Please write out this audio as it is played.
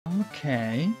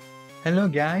Okay, hello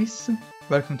guys,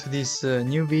 welcome to this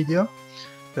new video,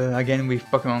 again with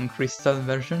Pokemon Crystal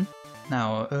version.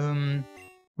 Now,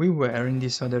 we were in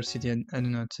this other city, I do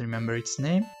not remember its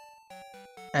name,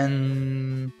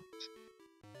 and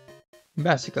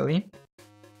basically,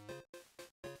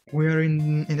 we are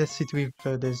in the city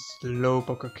with this low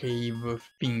Poké Cave of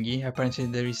Pingy. Apparently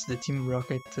there is the Team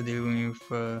Rocket dealing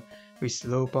with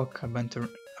Slowpoke.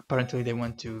 Apparently they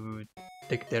want to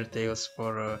take their tails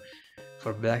for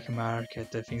black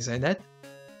market, things like that.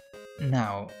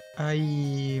 Now,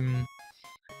 the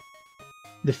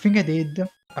thing I did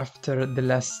after the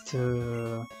last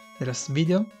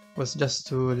video was just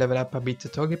to level up a bit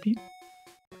Togepi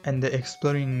and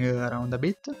exploring around a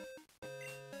bit,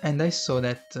 and I saw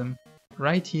that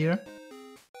right here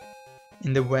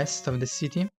in the west of the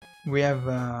city we have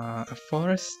a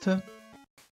forest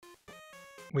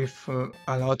with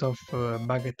a lot of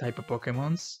bug type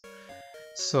Pokemons.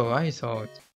 So I thought,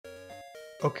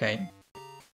 okay,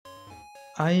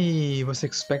 I was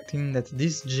expecting that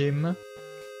this gym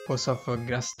was of a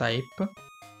grass type, I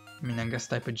mean a grass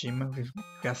type gym with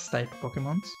grass type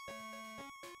Pokemons.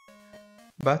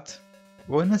 But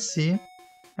wanna see,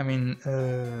 I mean,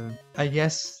 I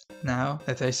guess now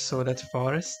that I saw that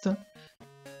forest,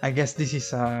 I guess this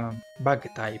is a bug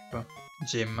type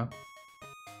gym.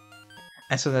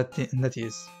 And so that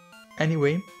is.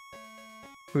 Anyway,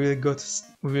 we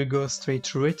will go straight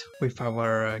through it with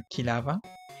our Kilava.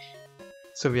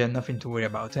 So we have nothing to worry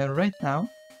about. And right now,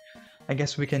 I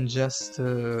guess we can just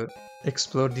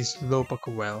explore this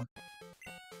Slowpoke well.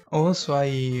 Also,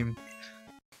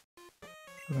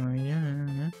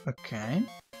 okay.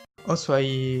 Also,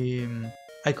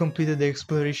 I completed the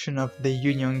exploration of the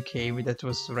Union Cave that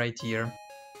was right here.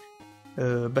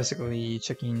 Basically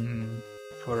checking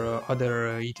for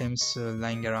other items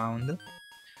lying around.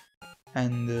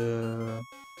 And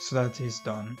so that is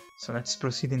done. So let's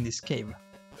proceed in this cave.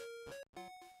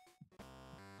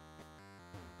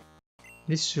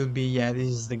 This should be, yeah, this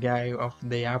is the guy of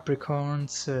the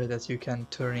apricorns that you can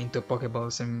turn into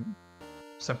Pokeballs and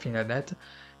something like that.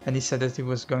 And he said that he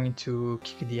was going to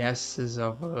kick the asses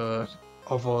of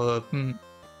all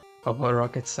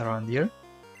rockets around here.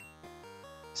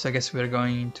 So I guess we're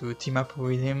going to team up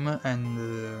with him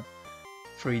and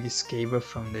free this cave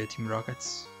from the Team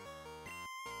Rockets.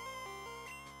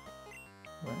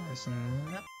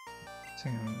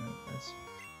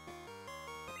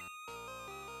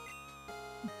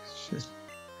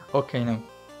 Okay, now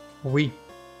we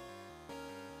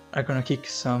are gonna kick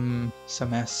some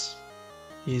ass.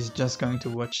 He's just going to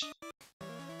watch.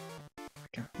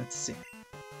 Okay, let's see.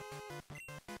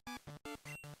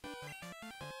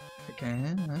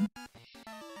 Okay.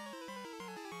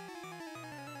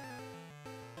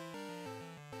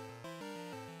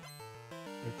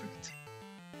 Perfect.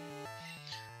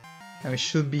 Now it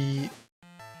should be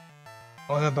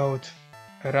all about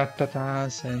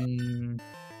Rattatas and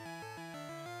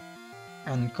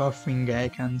coughing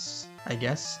icons, I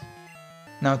guess.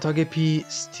 Now Togepi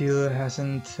still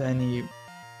hasn't any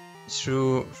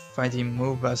true fighting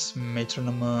move as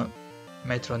Metronome,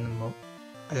 I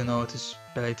don't know how to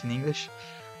spell it in English.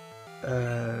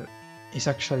 Is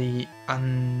actually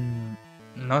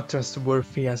not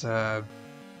trustworthy as a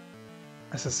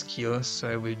skill, so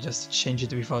I will just change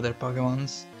it with other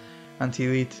Pokemons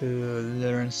until it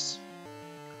learns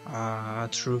a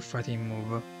true fighting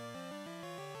move.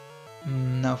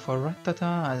 Now for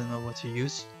Rattata, I don't know what to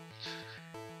use.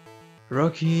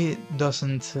 Rocky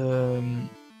doesn't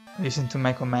listen to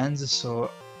my commands,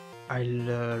 so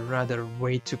I'll rather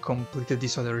wait to complete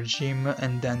this other gym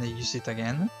and then use it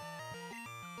again.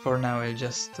 For now, I'll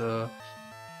just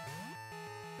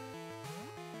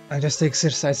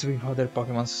exercise with other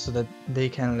Pokemon so that they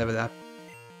can level up.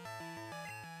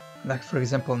 Like for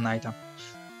example, Nita.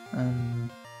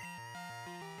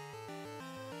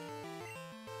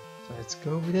 So let's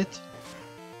go with it.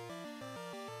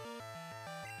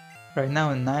 Right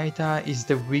now, Nita is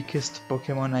the weakest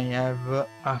Pokemon I have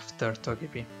after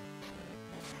Togepi.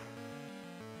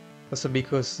 Also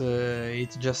because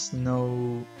it just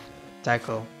no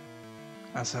tackle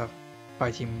as a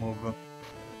fighting move.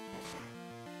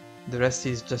 The rest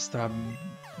is just a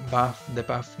the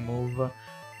buff move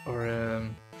or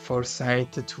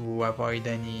foresight to avoid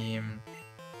any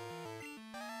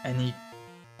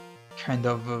kind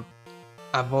of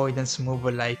avoidance move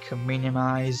like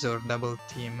minimize or double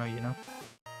team, you know.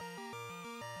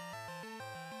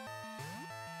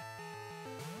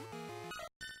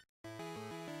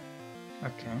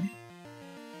 Okay.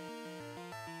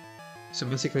 So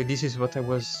basically this is what I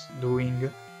was doing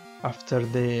after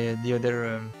the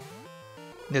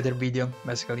other video,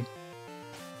 basically.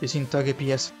 using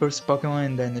Togepi as first Pokemon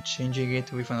and then changing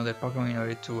it with another Pokemon in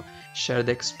order to share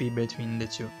the XP between the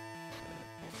two.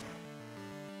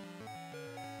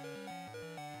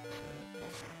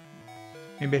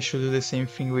 Maybe I should do the same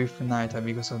thing with Naita,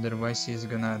 because otherwise he's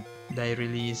gonna die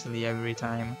really easily every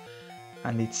time,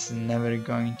 and it's never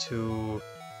going to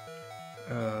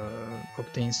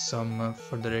obtain some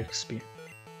further XP.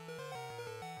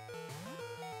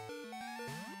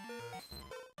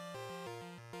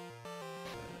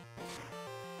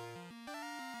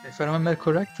 If I remember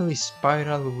correctly,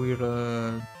 Spiral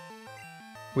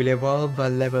will evolve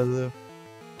at level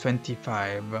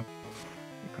 25, if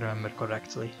I remember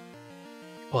correctly.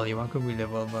 Poliwag will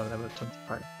evolve at level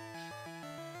 25.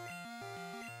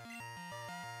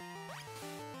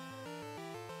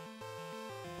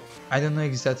 I don't know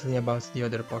exactly about the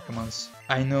other Pokemons.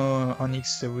 I know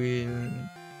Onix will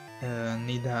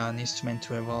need an instrument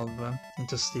to evolve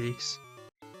into Steelix.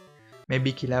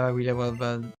 Maybe Kilava will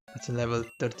evolve at level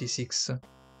 36.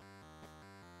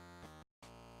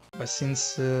 But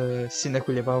since Psyduck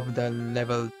will evolve at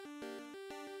level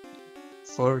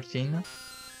 14,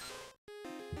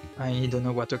 I don't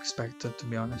know what to expect, to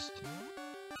be honest.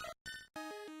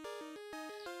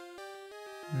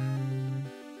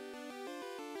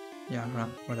 Yeah,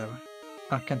 run, whatever.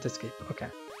 I can't escape, okay.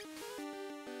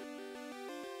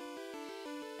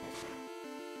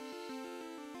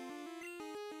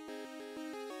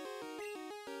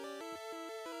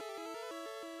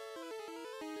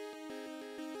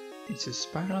 It's a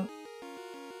Spiral.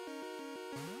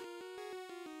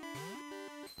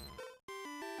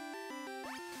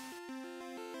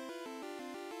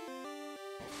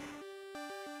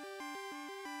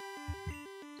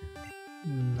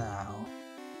 Now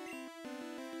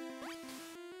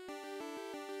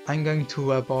I'm going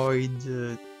to avoid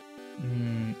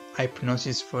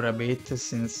Hypnosis for a bit,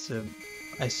 since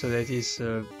I saw that it's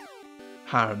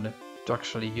hard to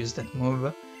actually use that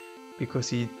move,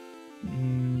 because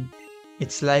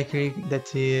it's likely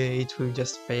that it will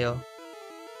just fail.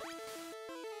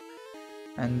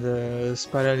 And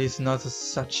Spiral is not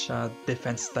such a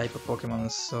defense type of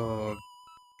Pokemon, so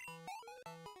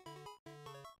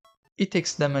it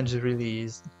takes damage really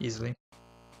easily.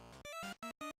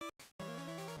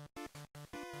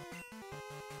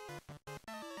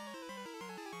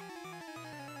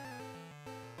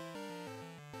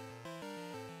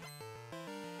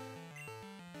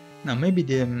 Now maybe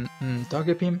the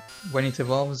Togepi, when it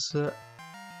evolves,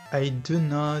 I do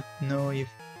not know if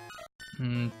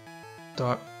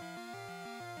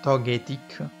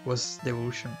Togetic was the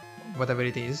evolution, whatever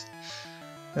it is.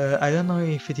 I don't know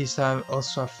if it is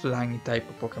also a flying type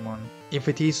of Pokemon. If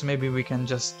it is, maybe we can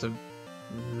just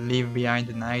leave behind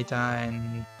Naita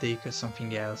and take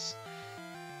something else,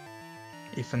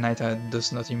 if Naita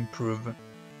does not improve.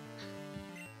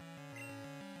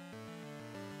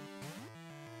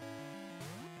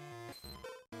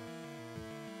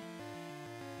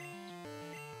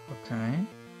 Okay.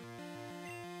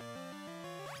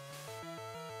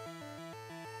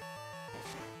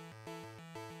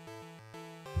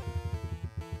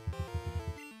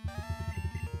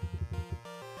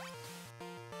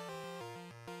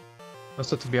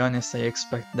 Also, to be honest, I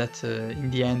expect that in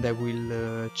the end I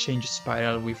will change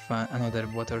Spiral with another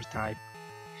water type,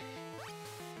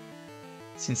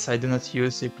 since I do not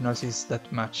use Hypnosis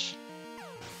that much.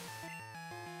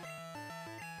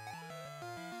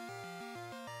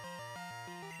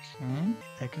 Okay,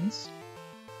 Ekans.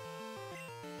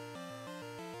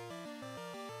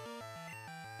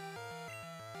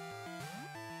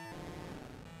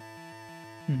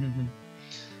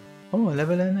 Oh,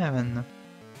 level 11.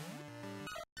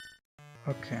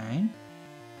 Ok.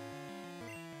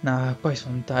 Now,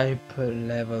 Poison type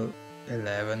level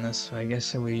 11, so I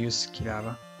guess I will use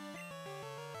Kilava.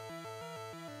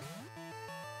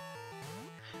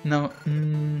 Now,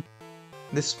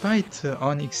 despite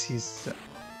Onyx is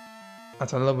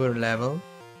at a lower level,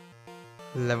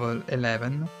 level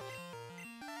 11,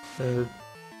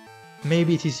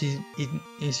 maybe it is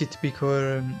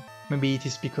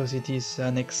because it is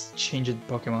an exchanged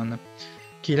Pokemon.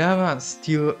 Kilava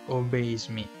still obeys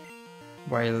me,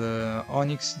 while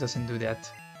Onyx doesn't do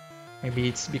that. Maybe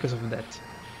it's because of that.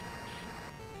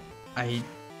 I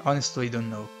honestly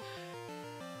don't know.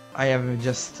 I have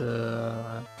just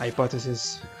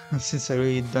hypothesis, since I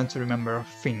really don't remember a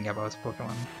thing about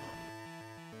Pokemon.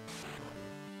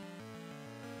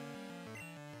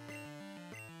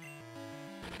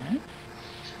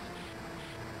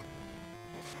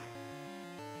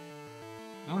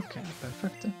 Okay,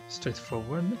 perfect.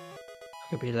 Straightforward.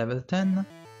 Okay, level 10.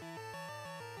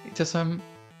 It has some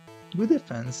good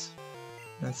defense.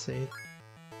 Let's say.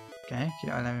 Okay,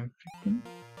 kill 11 15.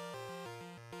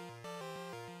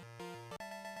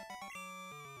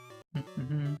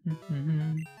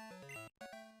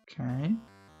 Okay.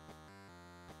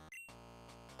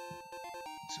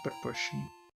 Super pushy.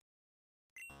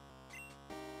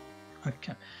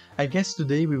 Okay. I guess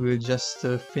today we will just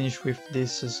finish with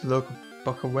this slow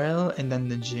Pokewell and then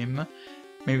the gym.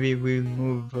 Maybe we'll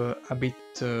move a bit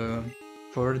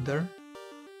further.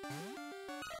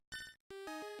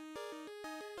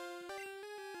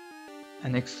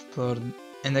 And explore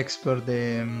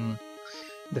the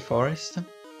forest.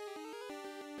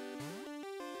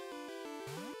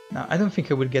 Now, I don't think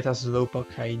I will get a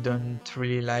Slowpoke. I don't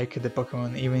really like the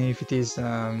Pokemon, even if it is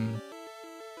a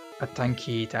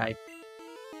tanky type.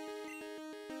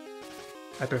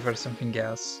 I prefer something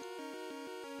else.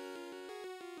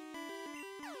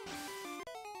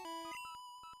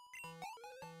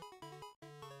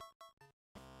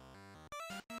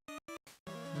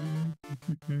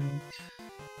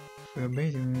 If we obey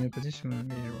the position,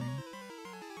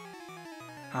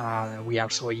 we are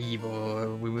so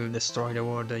evil. We will destroy the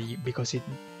world because it.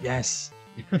 Yes.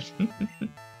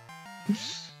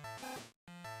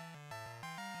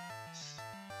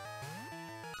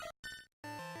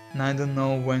 Now I don't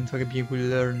know when Togepi will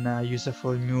learn a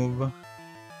useful move.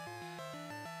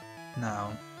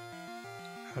 Now.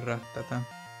 Ratata.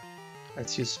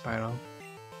 Let's use Spiral.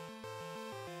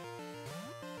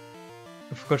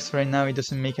 Of course, right now it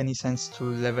doesn't make any sense to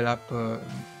level up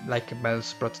like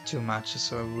Bellsprout too much,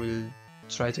 so I will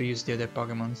try to use the other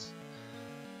Pokemons.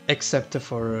 Except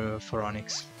for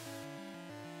Onix.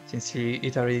 Since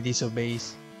it already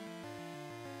disobeys.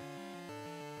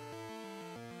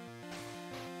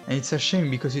 And it's a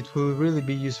shame because it will really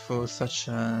be useful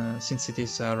since it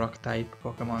is a rock type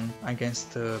Pokemon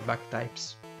against bug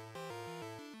types.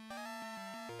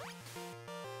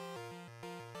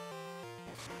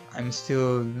 I'm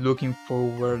still looking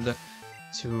forward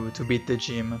to beat the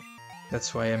gym.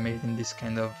 That's why I'm making this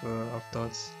kind of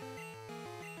thoughts.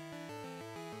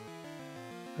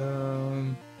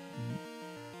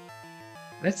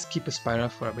 Let's keep a Spiral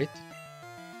for a bit.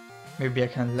 Maybe I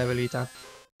can level it up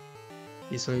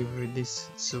easily with this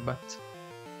Zubat.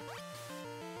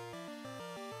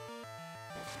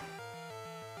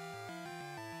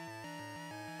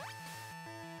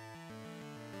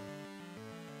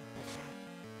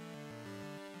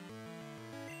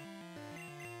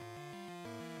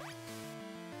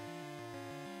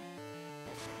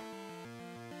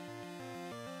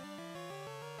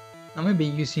 Now maybe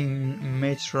using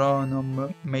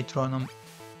Metronome,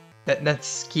 that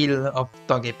skill of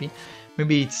Togepi.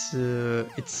 Maybe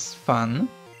it's fun,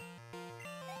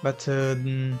 but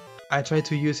I tried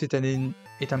to use it and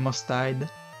it almost died.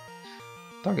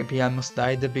 Togepi almost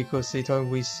died because it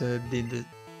always did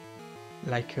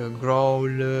like a growl,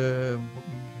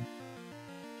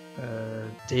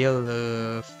 tail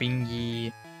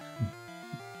thingy.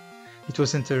 It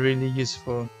wasn't really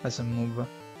useful as a move.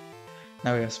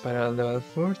 Now we have Spiral level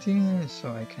 14,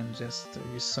 so I can just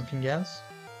use something else.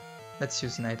 Let's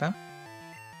use Nita,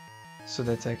 so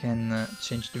that I can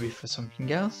change the whip for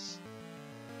something else.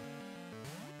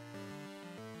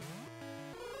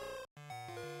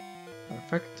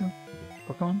 Perfect.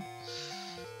 Pokemon.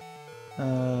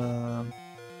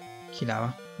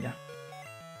 Kilava, yeah.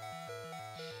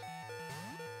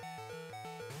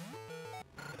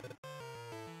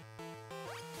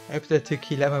 I hope that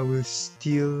Kilava will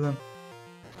still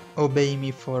obey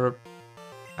me for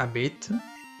a bit,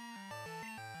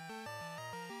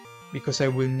 because I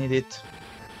will need it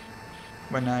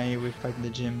when I will fight the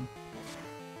gym.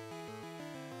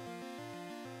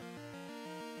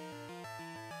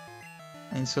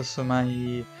 And it's also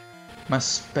my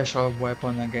special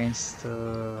weapon against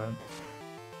other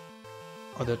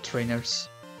trainers.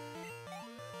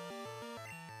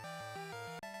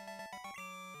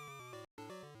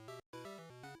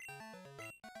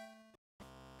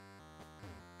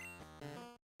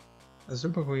 A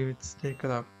Zubat with stay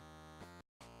cut off.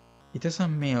 It has a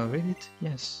male, read it?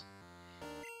 Yes.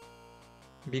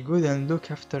 Be good and look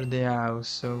after the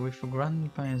house with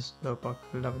Grandpa and Slowpoke.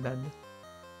 Love that.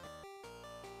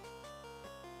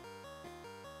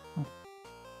 Oh.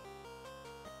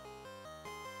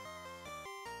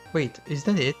 Wait, is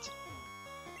that it?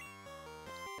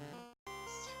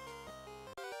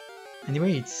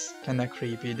 Anyway, it's kinda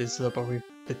creepy, the Slowpoke with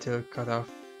the tail cut off.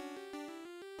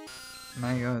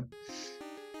 My god.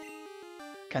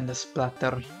 Kinda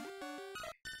splatter.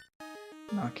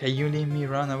 Okay, you leave me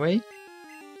run away?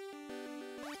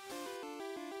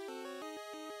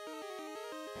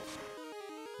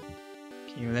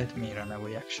 Okay, you let me run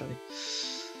away actually.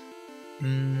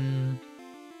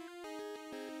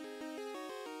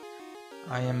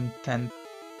 I am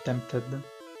tempted,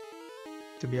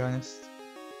 to be honest.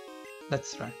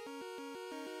 Let's try.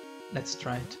 Let's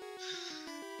try it.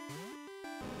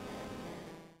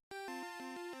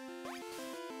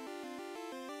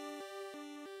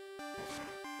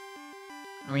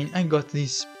 I mean, I got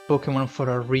this Pokémon for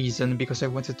a reason, because I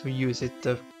wanted to use it.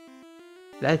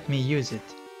 Let me use it.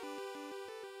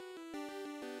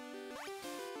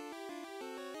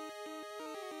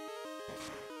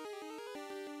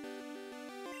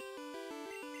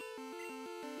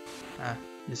 Ah,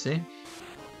 you see?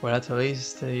 Well, at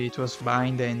least it was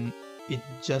bind and it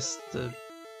just...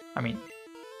 I mean,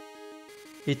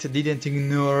 it didn't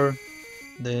ignore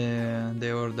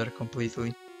the order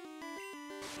completely.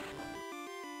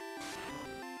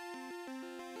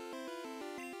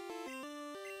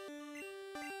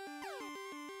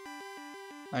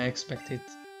 I expect it.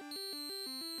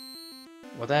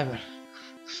 Whatever.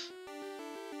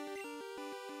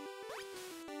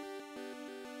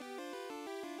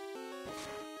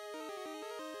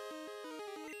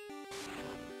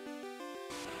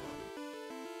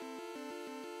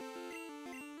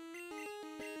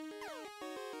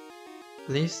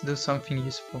 Please do something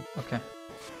useful. Okay.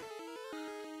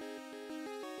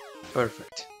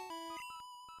 Perfect.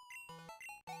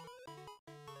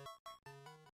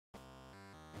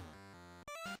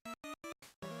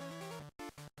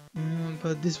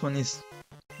 But this one is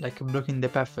like blocking the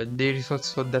path. There is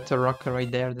also that rock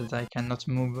right there that I cannot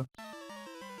move.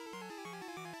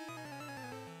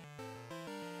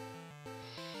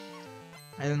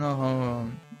 I don't know how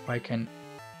I can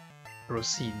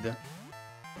proceed.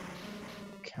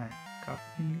 Okay,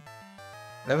 coughing.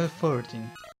 Level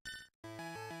 14.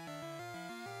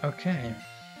 Okay.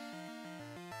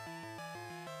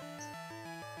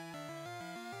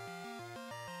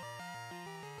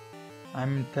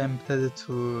 I'm tempted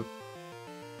to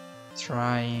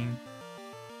try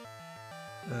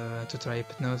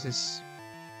hypnosis.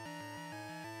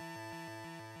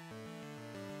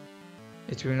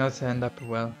 It will not end up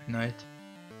well, you know it.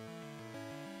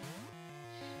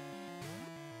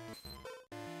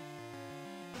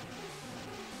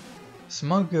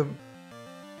 Smog,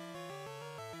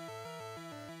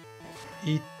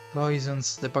 it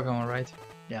poisons the Pokémon, right?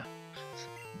 Yeah.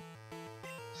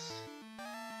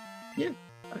 Yeah,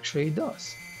 actually it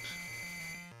does.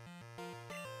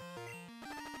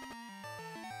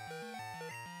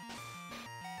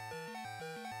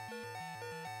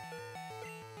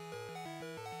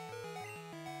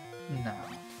 Now,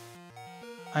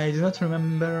 I do not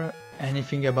remember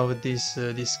anything about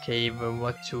this cave,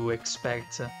 what to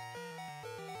expect.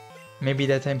 Maybe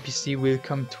that NPC will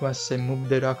come to us and move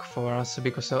the rock for us,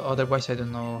 because otherwise I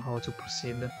don't know how to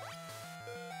proceed.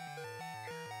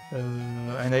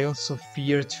 And I also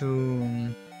fear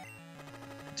to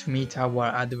meet our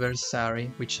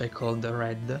adversary, which I call the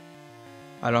Red,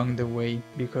 along the way,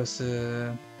 because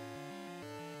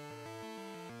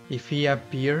if he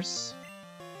appears,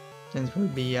 then it will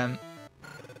be a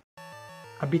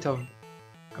bit of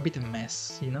a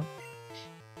mess, you know.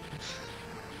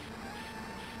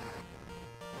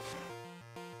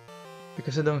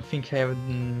 Because I don't think I have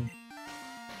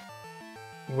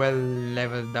well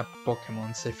leveled up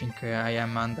Pokemons. I think I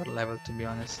am under leveled, to be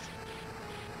honest.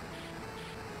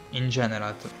 In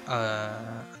general,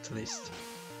 at least.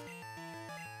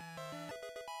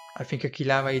 I think a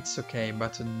Kilava it's okay,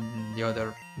 but the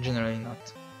other generally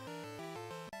not.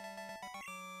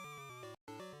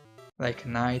 Like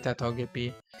Nita,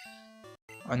 Togepi,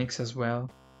 Onix as well.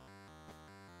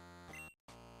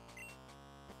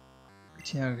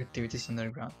 Activities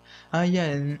underground. Ah yeah,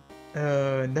 and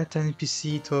that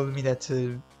NPC told me that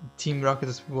Team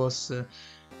Rocket was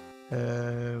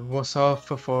off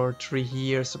for 3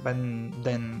 years, but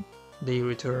then they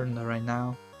returned right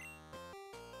now.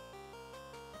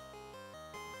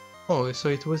 Oh, so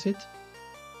it was it?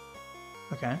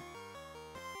 Okay.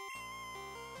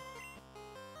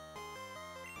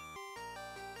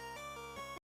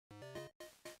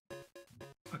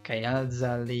 Okay,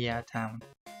 Azalea Town.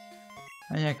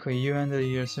 Ayako, you and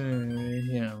your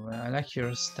I like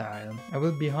your style. I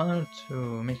will be honored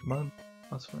to make more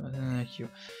like you.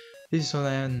 This is all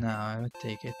I have now, I will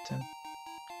take it.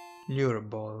 Lure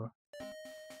ball.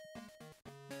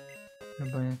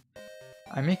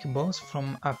 I make balls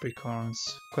from apricorns.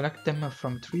 Collect them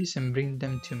from trees and bring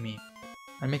them to me.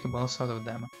 I make balls out of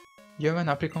them. You have an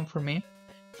apricorn for me?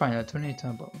 Fine, I'll turn it into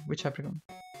a ball. Which apricorn?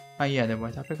 Ah yeah, the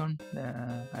white apricorn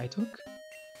I took.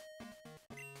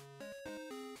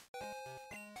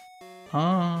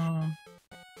 Ah,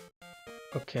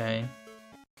 okay.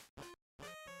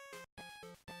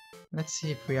 Let's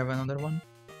see if we have another one.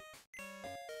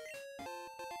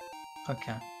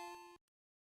 Okay.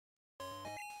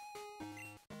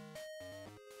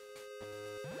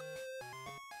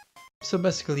 So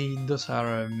basically, those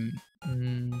are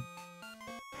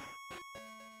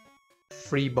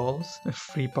free balls,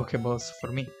 free Pokeballs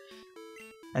for me.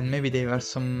 And maybe there are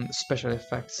some special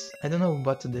effects. I don't know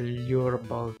what the lure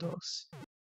ball does.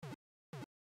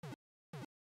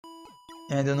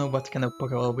 And I don't know what kind of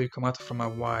Pokeball will come out from a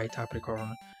white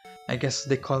apricorn. I guess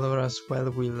the color as well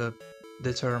will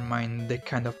determine the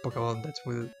kind of Pokeball that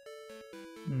will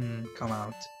come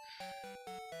out.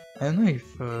 I don't know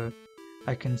if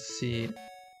I can see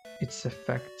its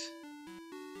effect.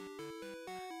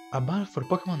 A ball for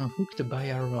Pokemon hooked by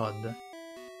a rod.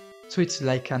 So it's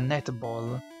like a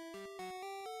netball.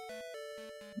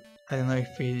 I don't know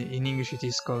if in English it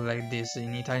is called like this.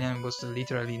 In Italian it was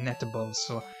literally netball,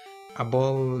 so a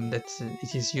ball that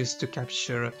it is used to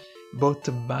capture both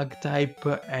bug type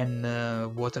and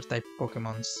water type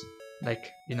Pokemons,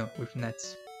 like, you know, with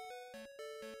nets.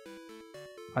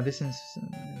 Oh, this is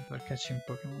for catching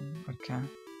Pokemon. Okay.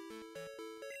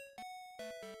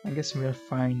 I guess we are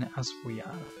fine as we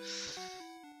are.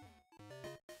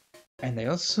 And I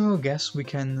also guess we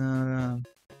can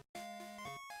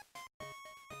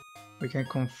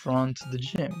confront the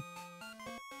gym.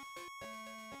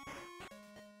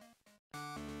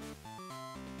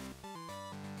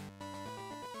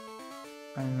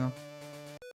 I don't know.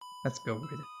 Let's go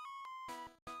with it.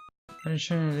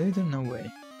 Unshiny leader, no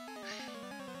way.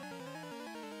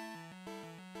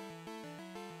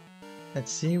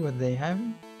 Let's see what they have.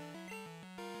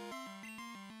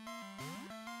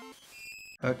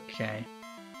 Okay.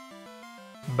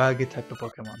 Bug type of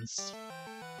Pokemons.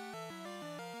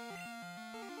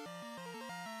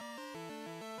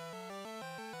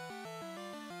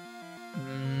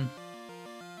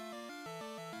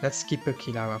 Let's keep a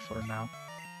Kilawa for now.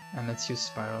 And let's use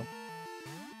Spiral.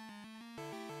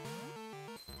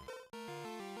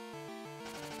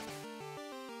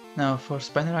 Now for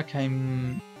Spinarak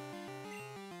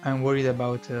I'm worried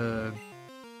about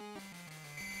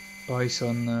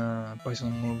poison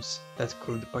moves that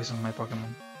could poison my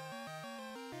Pokemon.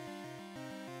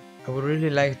 I would really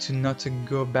like to not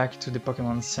go back to the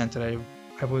Pokemon Center.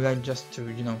 I would like just to,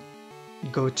 you know,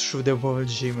 go through the whole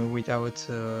gym without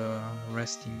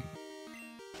resting.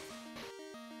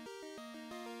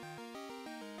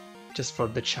 Just for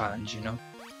the challenge, you know?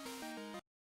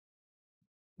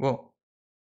 Whoa.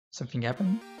 Something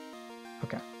happened?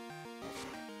 Okay.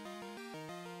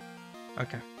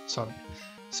 Okay, sorry.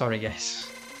 Sorry, guys.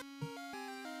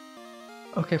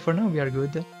 Okay, for now we are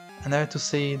good. And I have to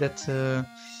say that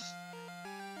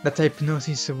that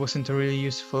hypnosis wasn't really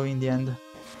useful in the end.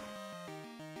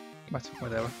 But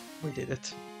whatever, we did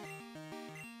it.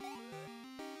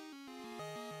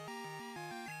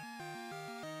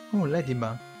 Oh,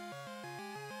 Ladybug.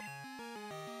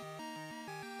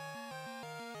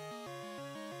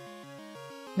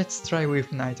 Let's try with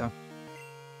Naita.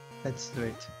 Let's do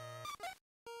it.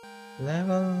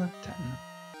 Level 10.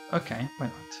 Okay, why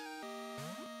not?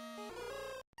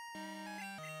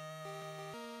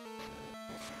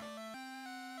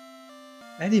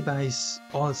 Ladybug is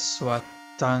also a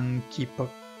tanky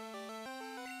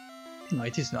No,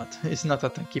 it is not. It's not a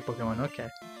tanky Pokemon, okay.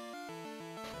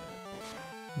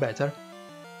 Better.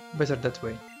 Better that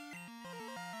way.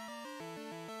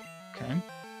 Okay.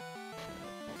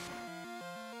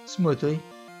 Smoothly.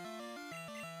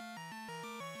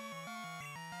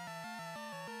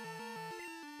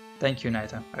 Thank you,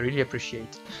 Naita. I really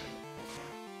appreciate.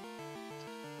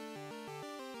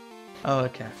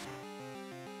 Okay.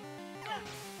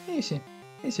 Easy.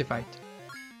 Easy fight.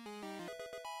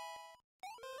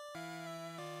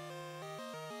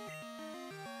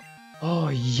 Oh,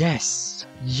 yes!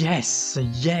 Yes!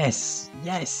 Yes!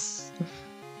 Yes!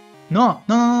 No!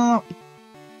 No! No!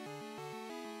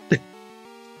 No!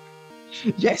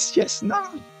 Yes! Yes!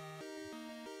 No!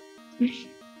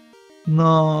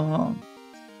 No!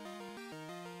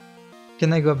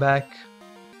 Can I go back?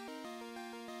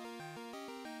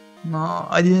 No,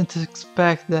 I didn't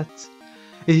expect that.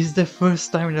 It is the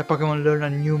first time that Pokemon learn a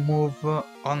new move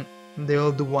on the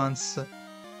old ones.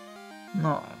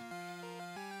 No.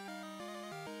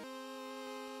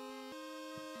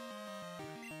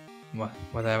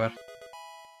 Whatever.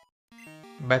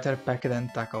 Better pack than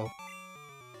tackle.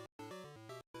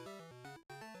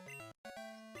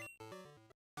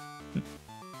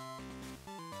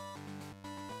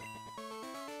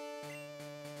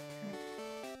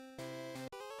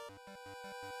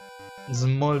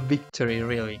 Small victory,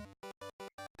 really.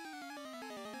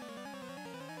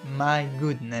 My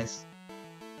goodness.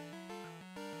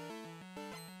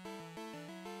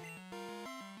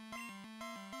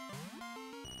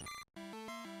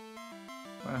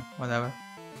 Well, whatever.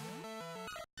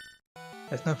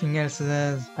 There's nothing else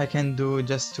that I can do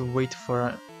just to wait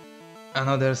for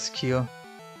another skill.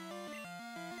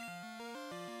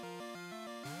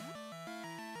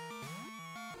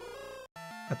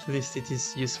 At least it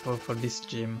is useful for this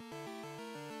gym.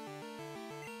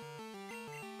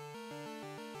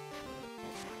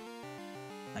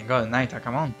 My god, Naita,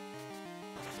 come on!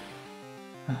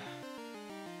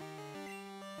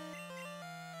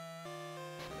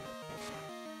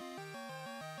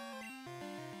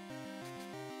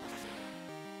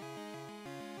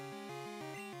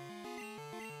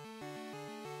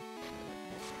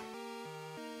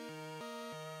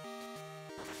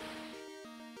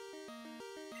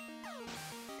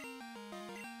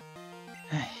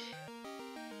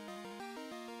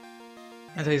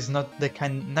 Naita is not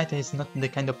the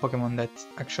kind of Pokemon that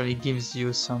actually gives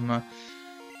you some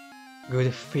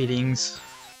good feelings.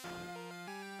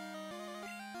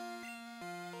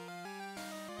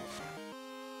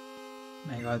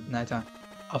 My god, Naita.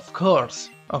 Of course,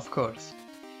 of course.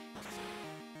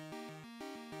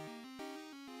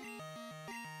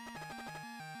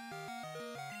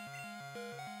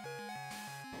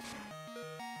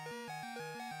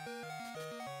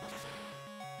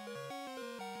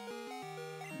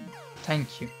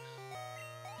 Thank you.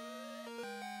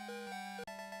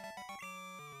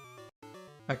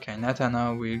 Okay, Nata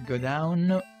now will go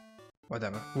down.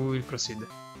 Whatever, we will proceed.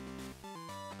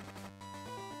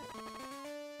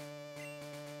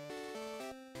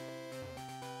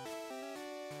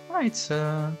 Ah, it's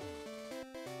a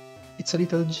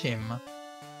little gym.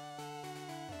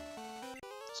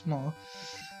 Small,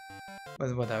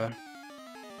 but whatever.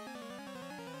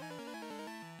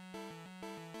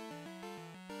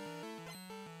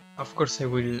 Of course, I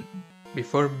will,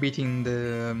 before beating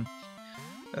the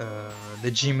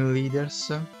gym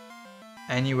leaders.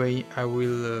 Anyway, I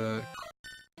will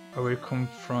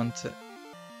confront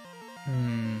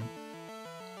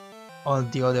all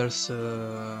the others,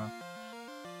 the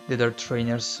other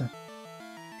trainers.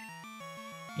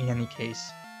 In any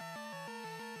case,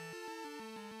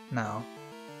 now,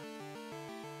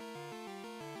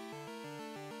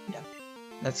 yeah,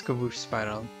 let's go with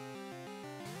Spiral.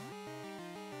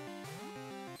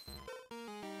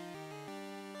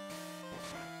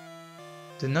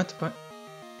 Do not point.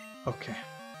 Okay.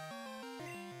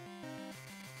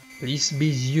 Please be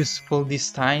useful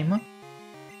this time.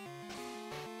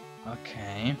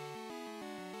 Okay.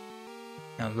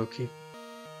 Now look,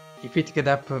 if it get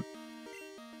up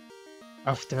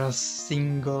after a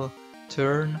single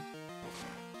turn.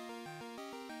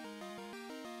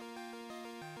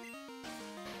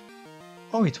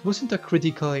 Oh, it wasn't a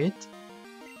critical hit.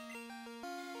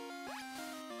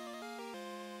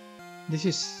 This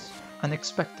is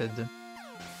unexpected.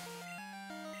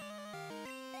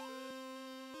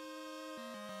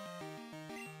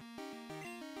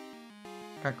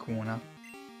 Kakuna.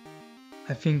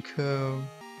 I think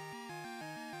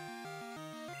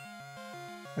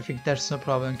there's no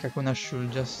problem. Kakuna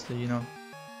should just, you know,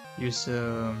 use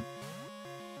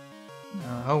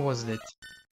how was it?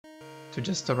 To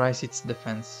just raise its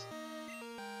defense.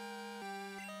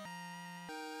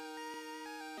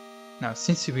 Now,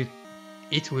 since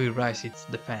it will raise its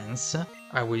defense,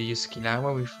 I will use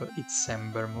Kilawa with its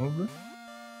Ember move,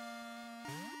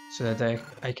 so that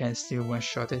I can still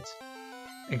one-shot it.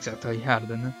 Exactly,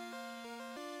 Harden.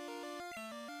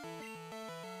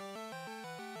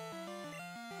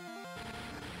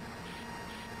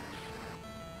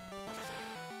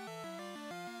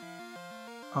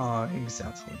 Oh,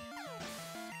 exactly.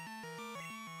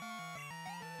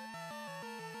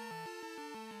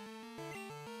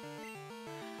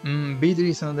 Beedrill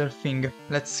is another thing.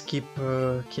 Let's skip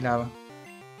Kilawa.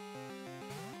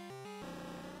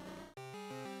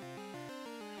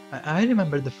 I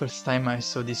remember the first time I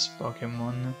saw this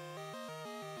Pokemon.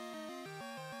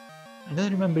 I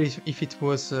don't remember if it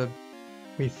was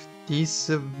with this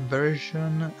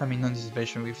version, I mean not this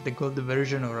version, with the gold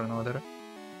version or another.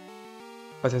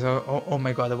 But I thought, oh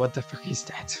my god, what the fuck is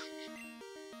that?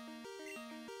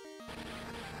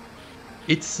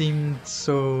 It seemed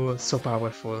so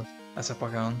powerful as a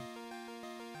Pokemon.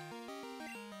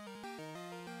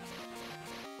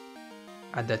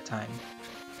 At that time.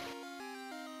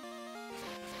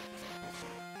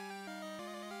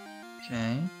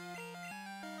 Okay.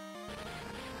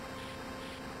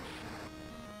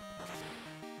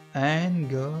 And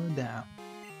go down.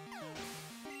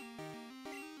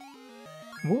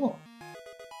 Whoa!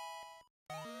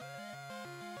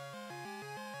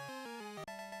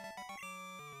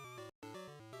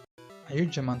 A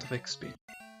huge amount of XP.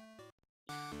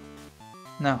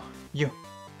 Now, you.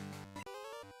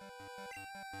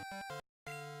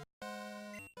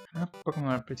 Pokemon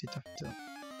are pretty tough too.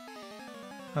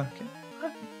 Okay.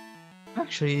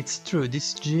 Actually, it's true.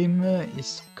 This gym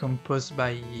is composed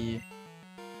by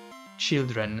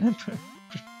children.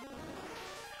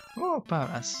 Oh,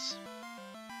 Paras.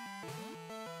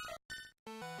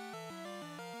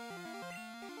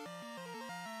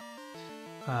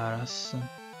 Paras.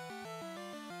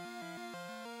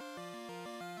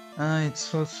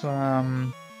 It's also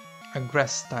a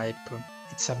grass type.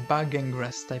 It's a bug and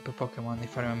grass type of Pokemon,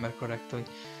 if I remember correctly.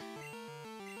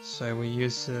 So I will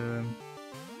use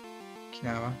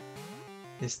Kinawa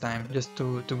this time, just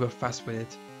to go fast with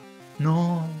it.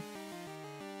 No!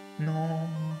 No!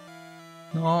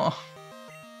 No!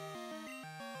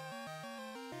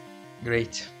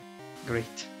 Great.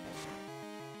 Great.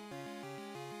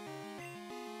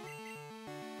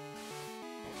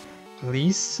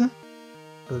 Please?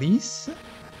 Please?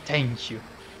 Thank you.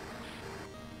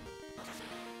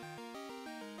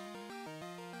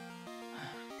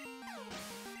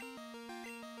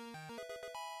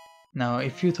 Now,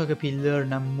 if you Togepi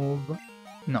learn a move...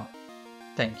 No.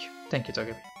 Thank you. Thank you,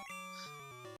 Togepi.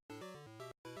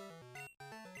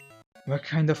 What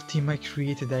kind of team I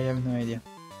created, I have no idea.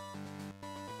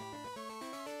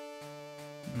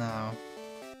 No.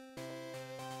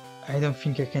 I don't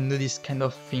think I can do this kind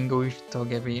of thing with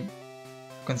Togepi,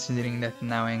 considering that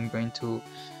now I'm going to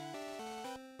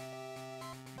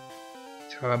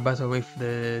have a battle with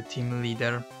the team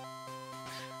leader.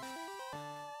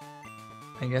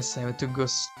 I guess I have to go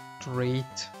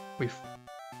straight with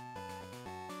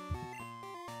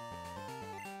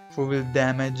full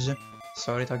damage.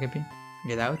 Sorry, Togepi,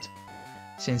 get out.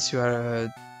 Since you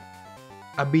are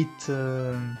a bit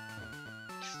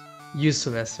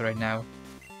useless right now.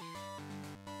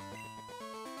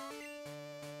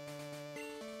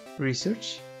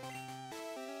 Research.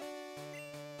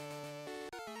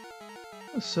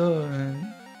 So,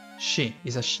 she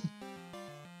is a she.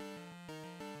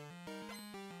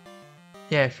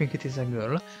 Yeah, I think it is a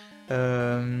girl.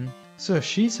 So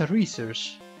she's a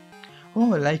research. Oh,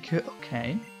 like,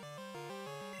 okay.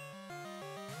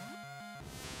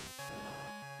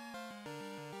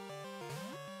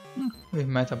 We've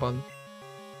met about...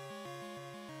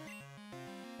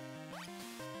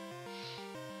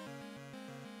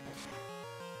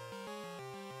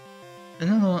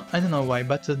 I don't know why,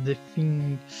 but the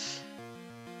thing...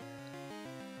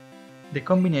 The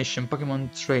combination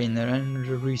Pokemon Trainer and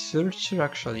Researcher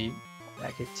actually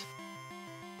like it.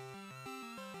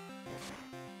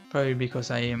 Probably because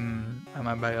I'm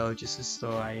a biologist,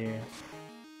 so I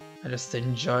just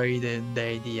enjoy the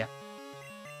idea.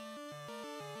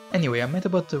 Anyway, a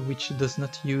Metabot which does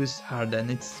not use Harden,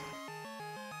 it's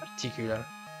particular.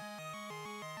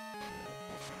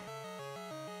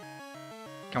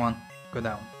 Come on, go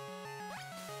down.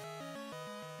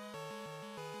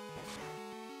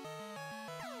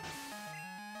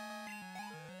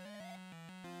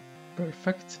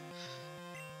 Perfect.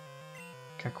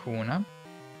 Kakuna.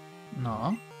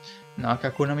 No. No,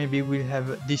 Kakuna maybe we'll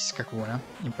have this Kakuna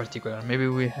in particular. Maybe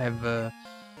we have a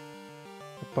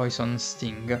Poison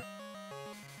Sting.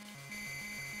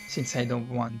 Since I don't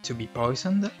want to be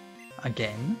poisoned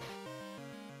again.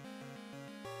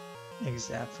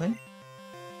 Exactly.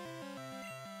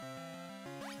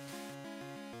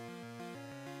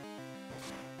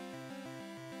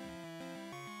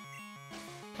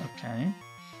 Okay.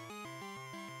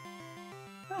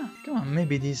 Come on,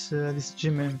 maybe this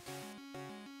gym...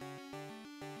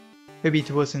 Maybe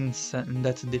it wasn't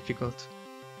that difficult.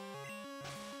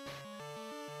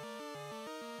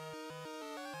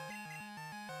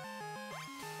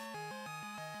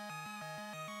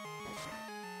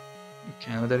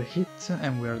 Okay, another hit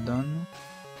and we are done.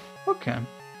 Okay.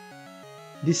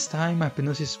 This time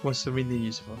Hypnosis was really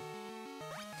useful.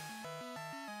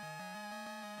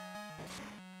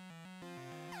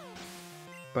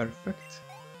 Perfect.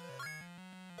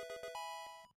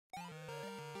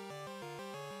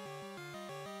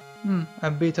 A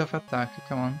bit of attack,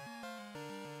 come on.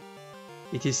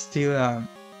 It is still a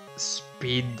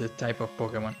speed type of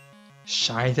Pokemon.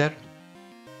 Shiner?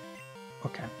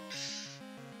 Okay.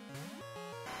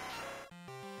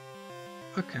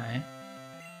 Okay.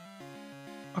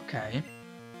 Okay.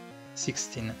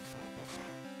 16.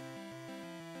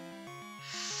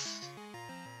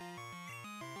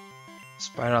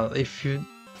 Spiral, if you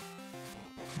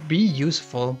be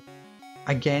useful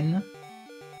again.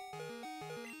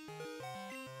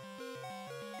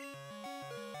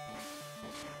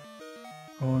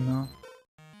 Oh no.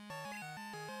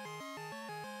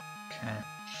 Okay.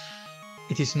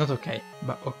 It is not okay,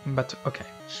 but okay.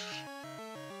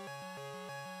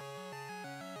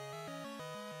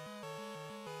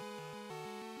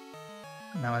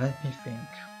 Now let me think.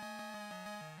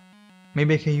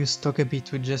 Maybe I can use Togepi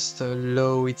to just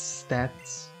lower its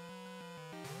stats.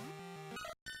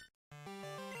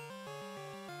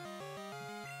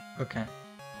 Okay.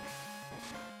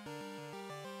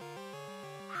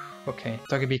 Okay,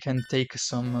 Togepi can take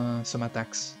some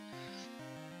attacks.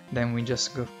 Then we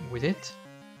just go with it.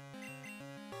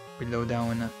 We low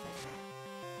down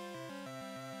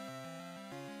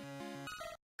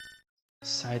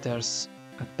Scyther's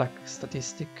attack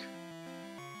statistic.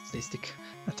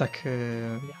 Attack,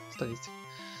 yeah, statistic.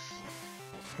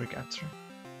 Recapture.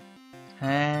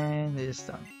 And it is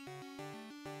done.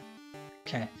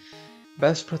 Okay.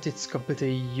 Bellsprout is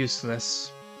completely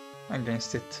useless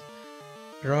against it.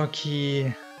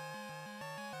 Rocky...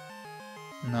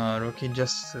 No, Rocky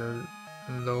just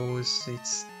lowers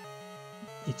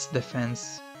its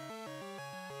defense.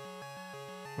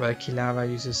 While Kilava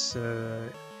uses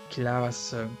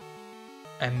Kilava's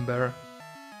Ember.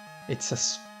 It's a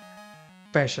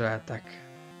special attack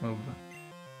move.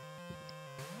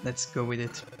 Let's go with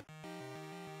it.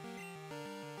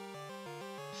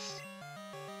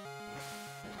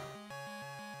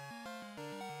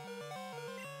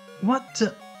 What?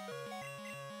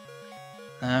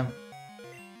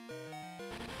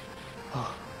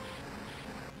 Oh.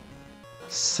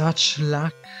 Such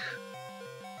luck.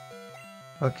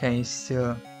 Okay,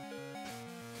 still.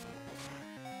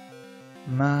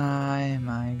 My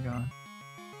god.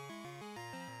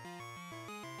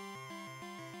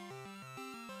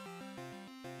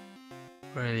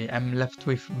 Really, I'm left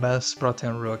with Bellsprout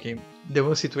and Rocky. The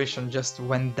whole situation just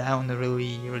went down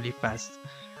really fast.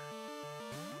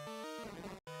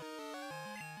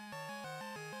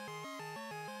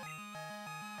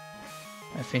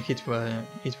 I think it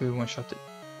will one-shot it.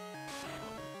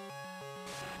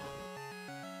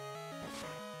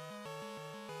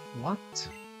 What?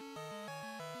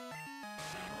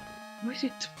 What is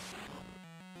it?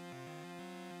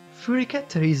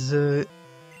 Furicatter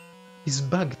is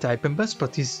bug type and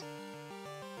Bellsprout is...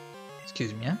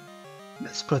 Excuse me,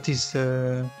 Bellsprout is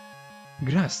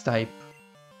grass type.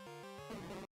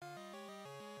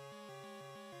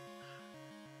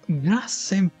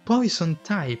 Grass and poison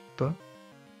type?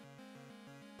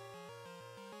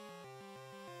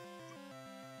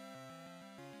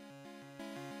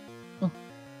 Oh.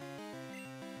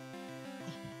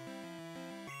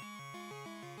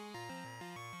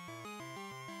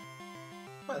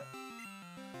 What?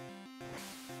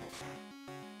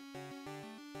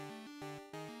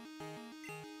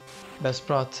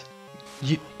 Bellsprout,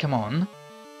 you come on.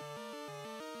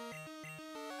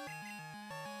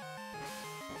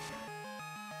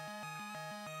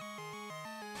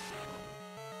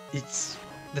 It's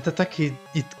that attack, it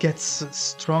gets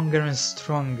stronger and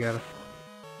stronger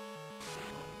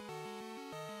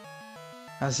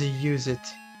as you use it.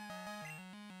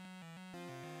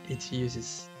 It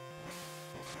uses.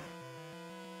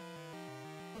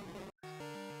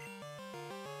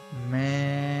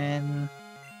 Man.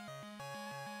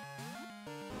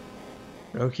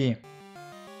 Rocky.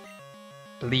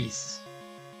 Please.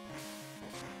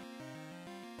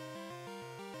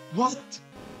 What?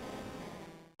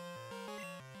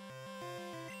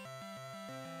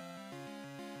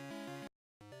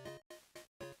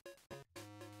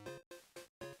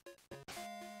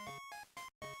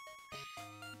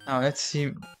 Now let's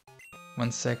see.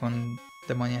 1 second,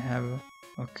 the money I have.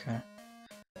 Okay.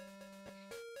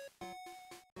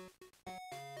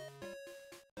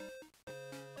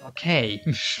 Okay.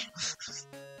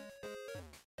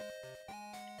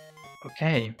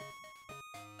 Okay.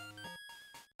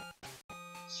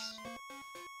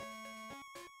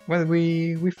 Well,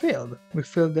 we failed. We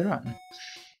failed the run.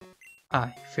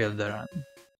 I failed the run.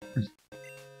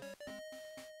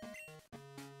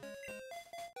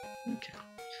 Okay.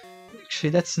 Actually,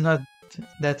 that's not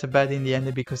that bad in the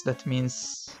end because that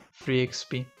means free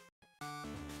XP.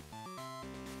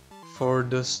 For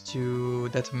those two,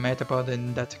 that Metapod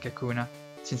and that Kakuna,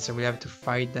 since we have to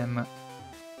fight them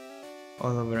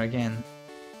all over again.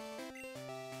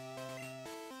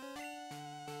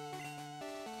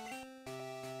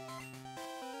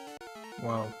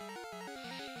 Wow.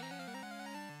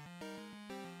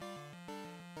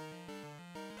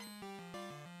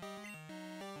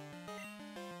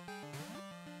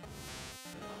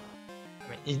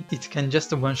 I mean, it can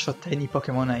just one-shot any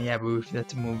Pokemon I have with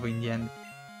that move in the end.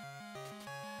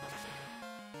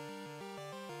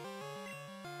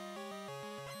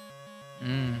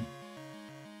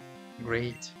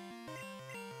 Great.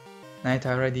 Knight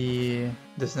already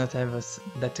does not have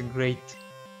that great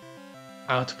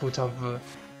output of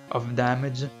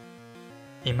damage.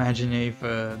 Imagine if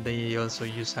they also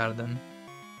use Harden.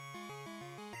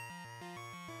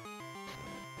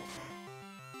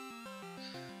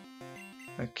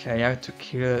 Okay, I have to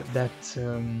kill that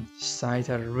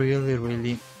Scyther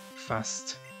really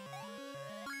fast.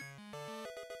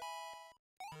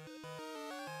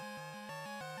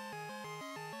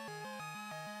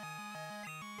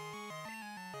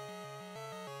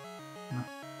 No.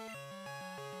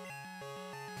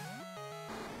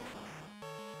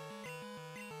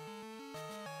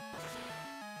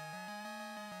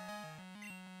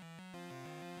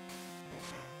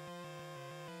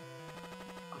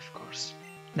 Of course.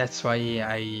 That's why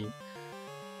I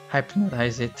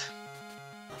hypnotize it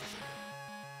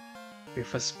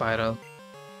with a spiral.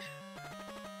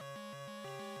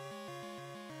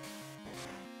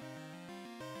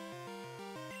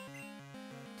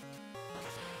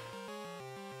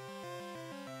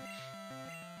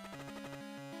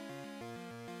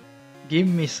 Give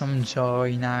me some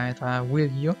joy, Naira,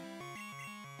 will you?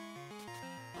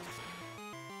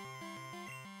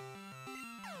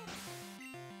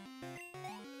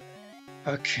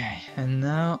 Okay, and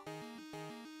now...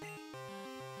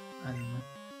 I don't know.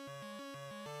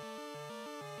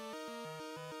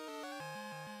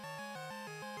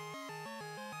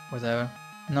 Whatever.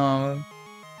 No,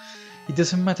 it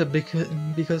doesn't matter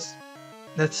because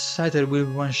that Scyther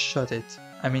will one-shot it.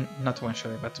 I mean, not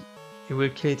one-shot it, but it will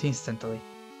kill it instantly.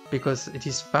 Because it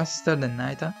is faster than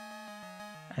Naita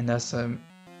and has a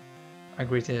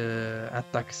great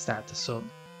attack stat, so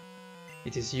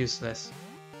it is useless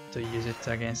to use it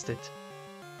against it.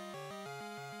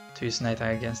 To use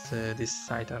Naita against this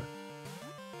Scyther.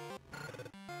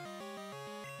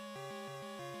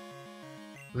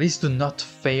 Please do not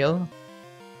fail.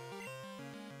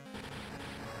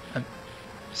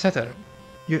 Scyther,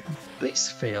 you please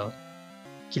fail.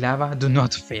 Kilava, do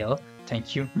not fail.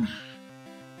 Thank you.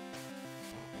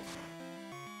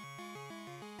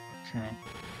 Okay.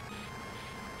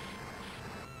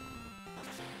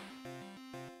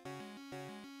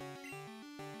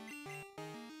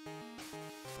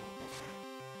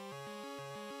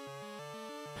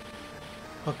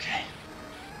 Okay.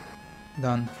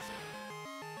 Done.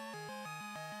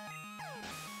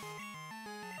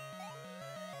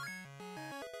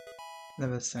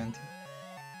 Level 70.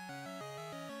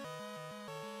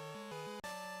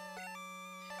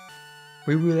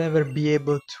 We will ever be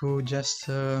able to just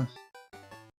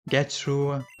get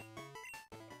through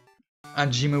a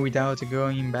gym without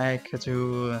going back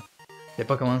to the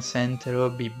Pokémon Center or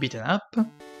be beaten up?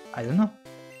 I don't know.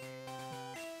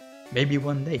 Maybe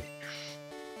one day.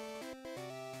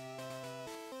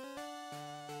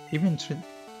 Even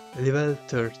level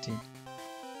 30.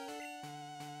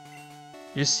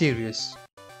 You're serious?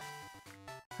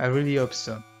 I really hope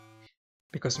so.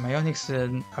 Because my Onyx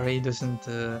array doesn't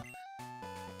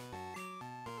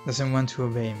want to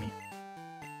obey me.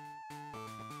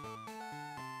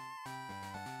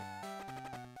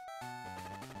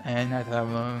 And I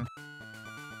have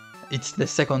it's the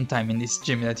second time in this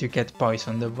gym that you get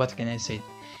poisoned, what can I say?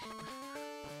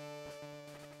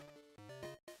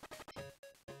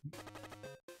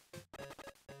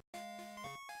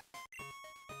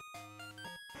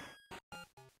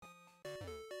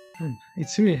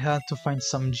 It's really hard to find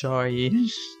some joy in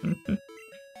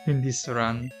this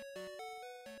run.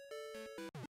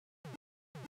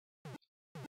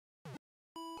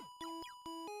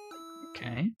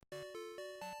 Okay.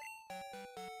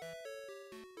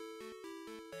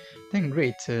 Then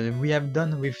great, we have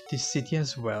done with this city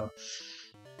as well.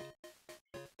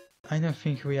 I don't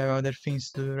think we have other things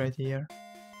to do right here.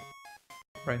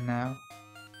 Right now.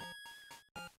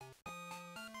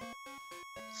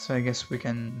 So I guess we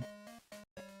can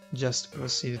just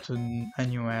proceed to a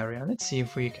new area. Let's see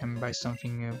if we can buy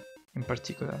something in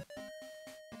particular.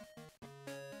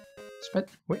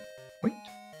 Wait,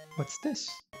 what's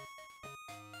this?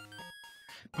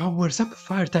 Powers up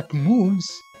fire type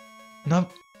moves? No.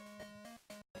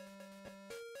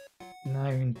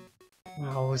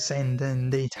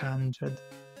 9,800.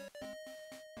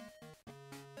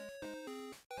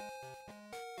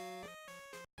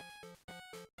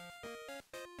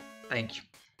 Thank you.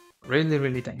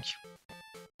 Really thank you.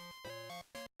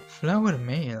 Flower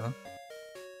mail.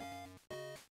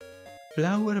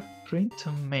 Flower print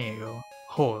mail.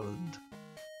 Hold.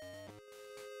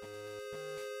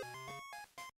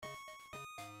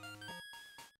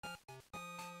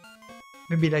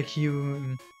 Maybe like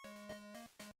you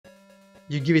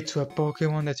give it to a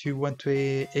Pokemon that you want to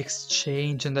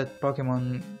exchange, and that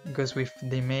Pokemon goes with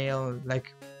the mail,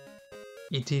 like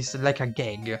it is like a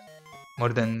gag more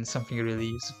than something really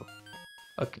useful.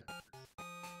 Okay.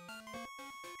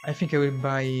 I think I will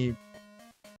buy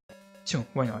 2,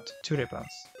 why not? 2 repels.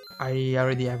 I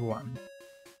already have 1,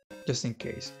 just in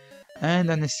case. And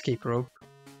an escape rope.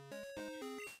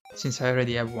 since I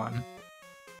already have one.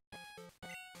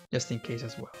 Just in case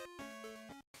as well.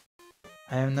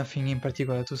 I have nothing in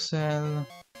particular to sell.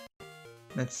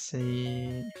 Let's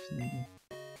see if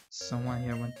someone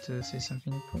here wants to say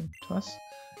something important to us.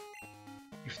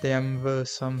 If they have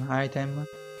some item.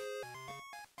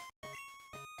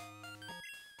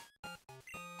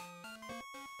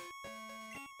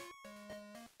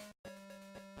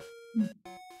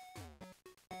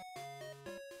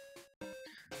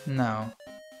 Now,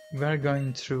 we are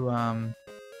going through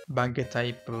bug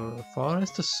type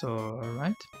forest, so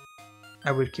alright.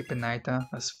 I will keep Naita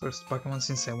as first Pokemon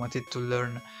since I wanted to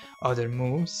learn other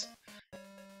moves.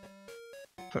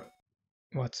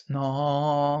 What?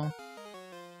 No.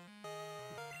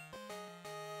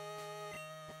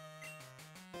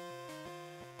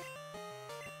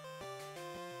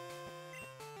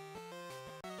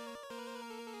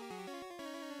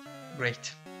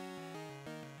 Great.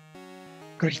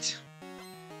 Great.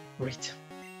 Great.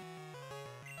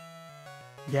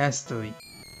 Ghastly.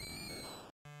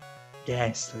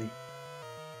 Ghastly.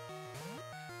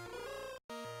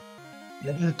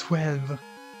 Level 12.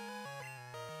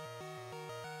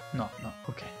 No,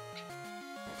 okay.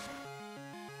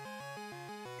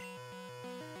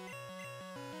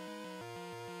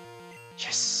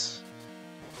 Yes.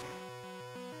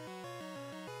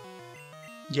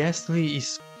 Ghastly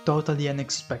is totally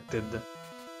unexpected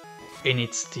in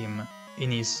its team,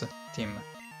 in his team.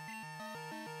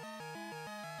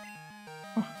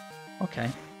 Oh, okay.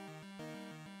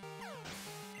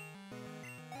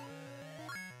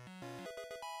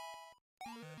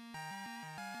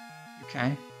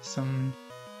 Okay, some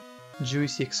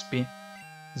juicy XP.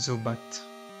 Zubat.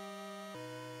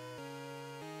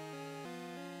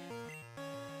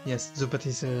 Yes, Zubat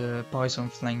is a poison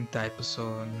flying type,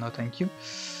 so no thank you.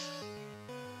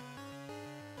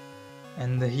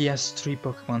 And he has 3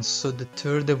 Pokemon, so the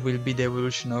third will be the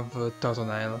evolution of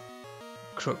Totodile.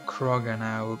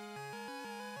 Kroganau.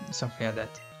 Something like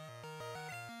that.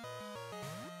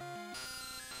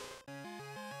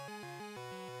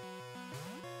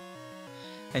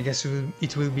 I guess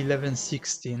it will be level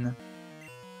 16.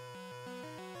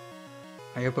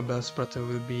 I hope Bellsprout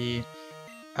will be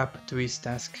up to his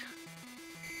task.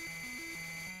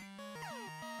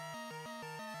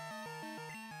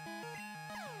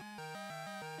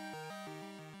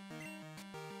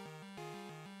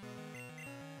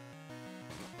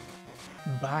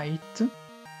 Bite.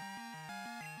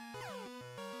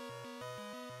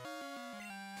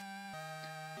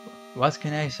 What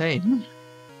can I say?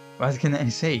 What can I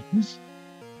say?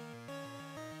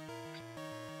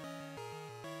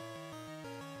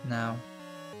 Now,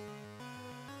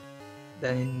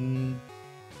 then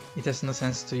it has no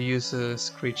sense to use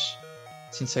Screech,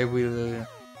 since I will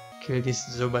kill this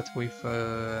Zubat with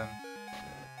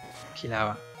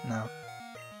Kilava now.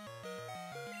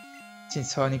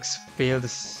 Since Onyx failed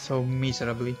so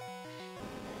miserably.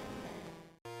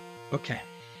 Okay,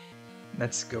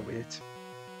 let's go with it.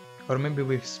 Or maybe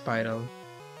with Spiral.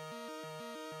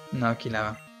 No,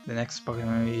 Kilava. The next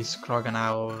Pokemon is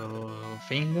Kroganau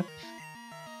thing.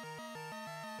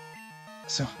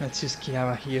 So let's use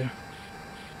Kilava here.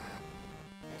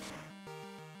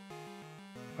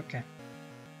 Okay.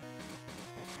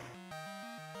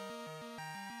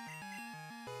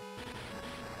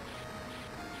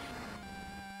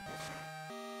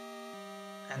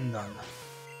 And done.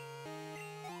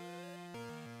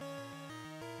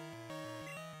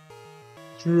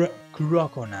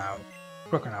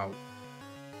 Croconaw.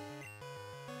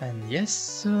 And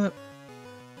yes,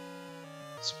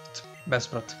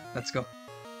 Bellsprout, let's go.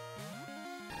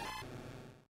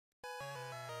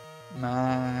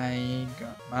 My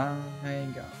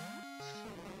god.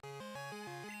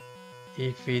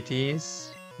 If it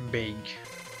is big.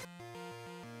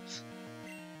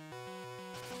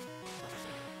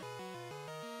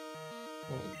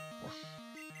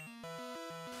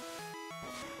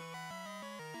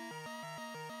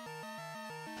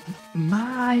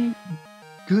 My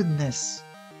goodness.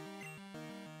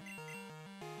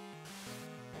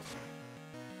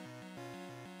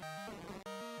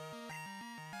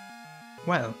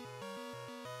 Well.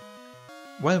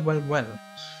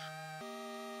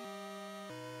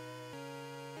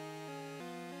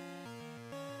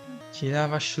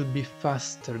 Kilava should be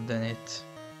faster than it.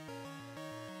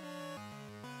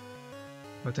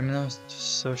 But I'm not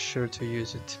so sure to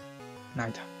use it.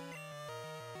 Neither.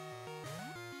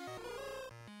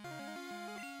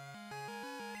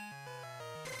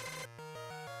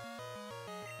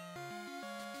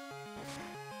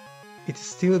 It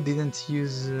still didn't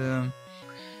use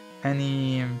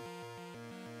any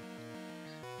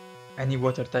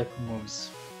water type moves.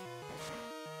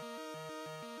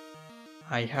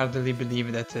 I hardly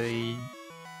believe that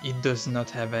it does not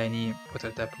have any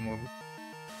water type move.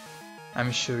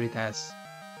 I'm sure it has.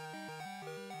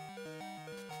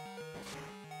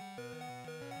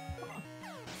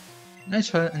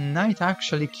 Knight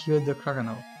actually killed the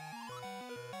Crocodile.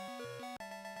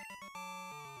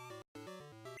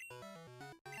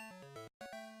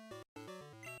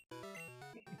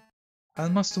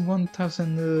 Almost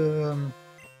 1000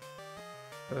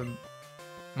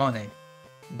 money.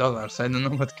 Dollars. I don't know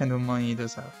what kind of money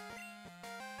those are.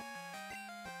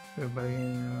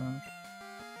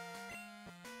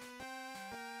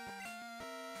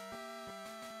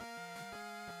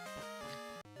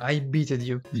 I beated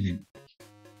you.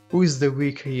 Who is the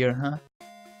weak here, huh?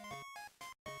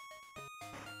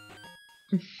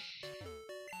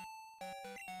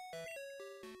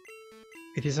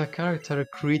 It is a character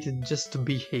created just to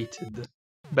be hated,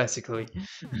 basically.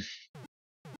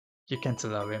 You can't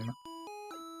love him.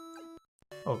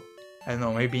 Oh, I don't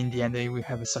know, maybe in the end we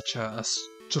have such a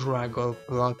struggle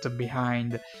plot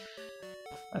behind,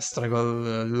 a struggle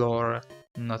lore,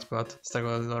 not plot,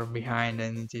 struggle lore behind,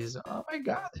 and it is, oh my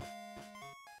god!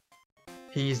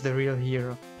 He is the real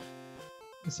hero.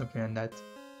 Something like that.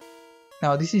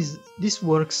 Now this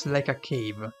works like a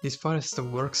cave. This forest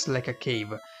works like a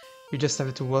cave. You just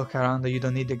have to walk around, you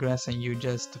don't need the grass, and you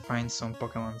just find some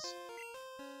Pokémons.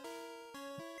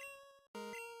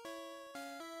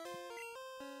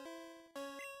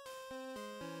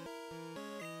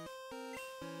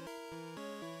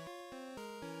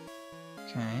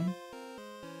 Okay.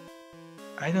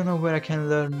 I don't know where I can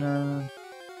learn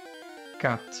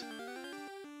Cut,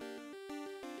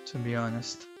 to be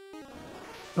honest.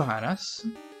 Paras.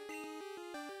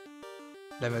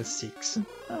 Level 6.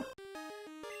 Ah.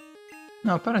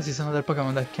 No, Paras is another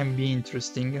Pokemon that can be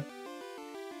interesting.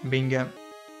 Being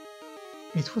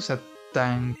it was a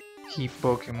tanky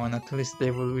Pokemon, at least the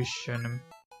evolution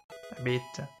a bit.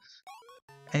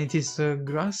 And it is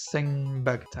grass and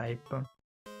bug type.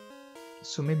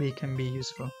 So maybe it can be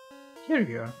useful. Here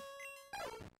you are.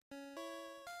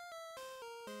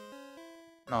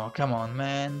 No, come on,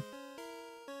 man.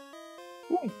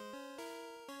 Ooh.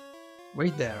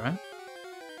 Wait there, eh?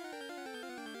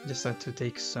 Just have to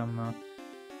take some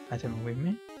item with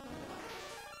me.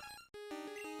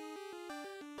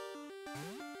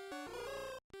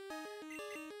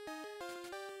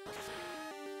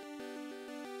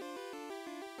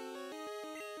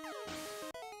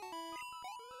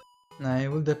 I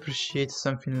would appreciate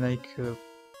something like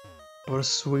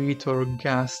Pursuit or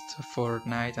Gust for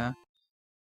Night. I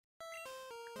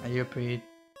hope it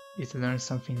learns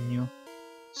something new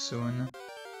soon.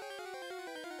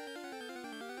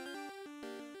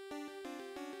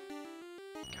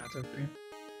 Caterpie.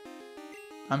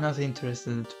 I'm not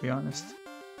interested, to be honest.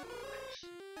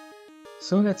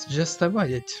 So let's just avoid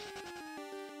it.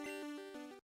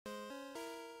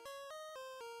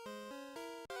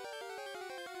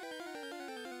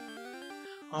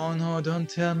 Oh no, don't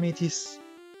tell me it is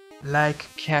like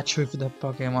catch with the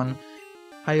Pokemon.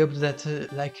 I hope that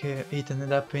it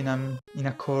ended up in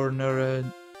a corner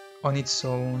on its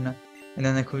own, and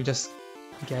then I could just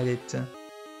get it.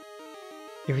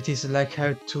 If it is like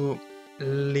how to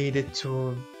lead it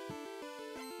to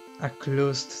a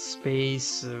closed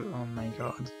space, oh my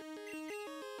god.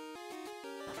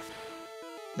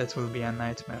 That will be a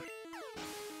nightmare.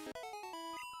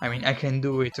 I mean, I can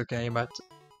do it, okay, but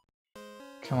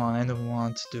come on, I don't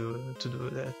want to do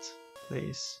that.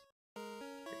 Please.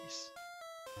 Please.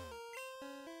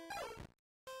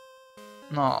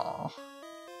 No.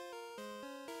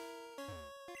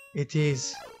 It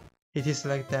is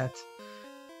like that.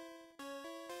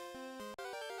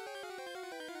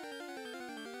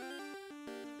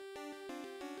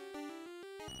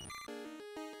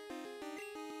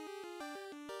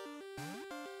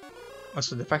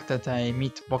 Also, the fact that I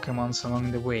meet Pokemons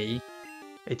along the way,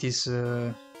 it is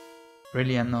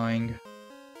really annoying.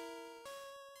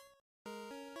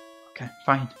 Okay,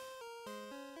 fine.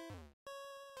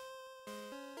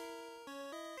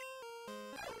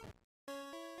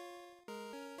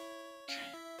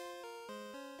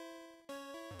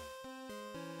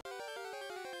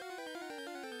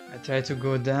 I try to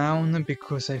go down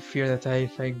because I fear that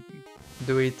if I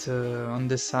do it on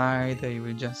the side, I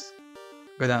will just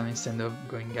go down instead of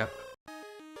going up.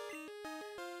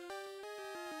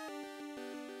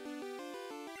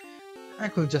 I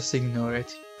could just ignore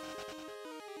it.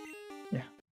 Yeah.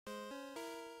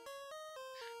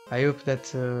 I hope that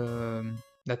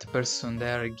that person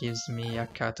there gives me a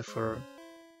cat for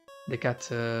the cat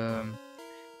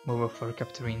move for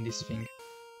capturing this thing.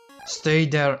 Stay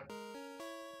there.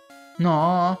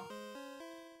 No.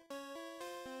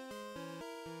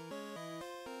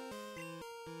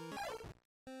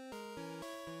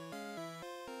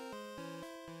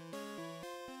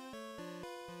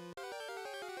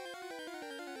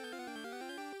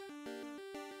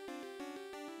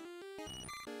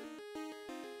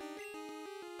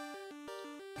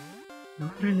 Do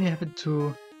I really have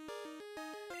to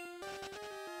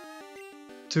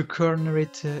corner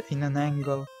it in an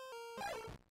angle?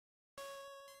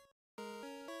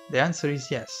 The answer is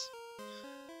yes.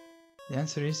 The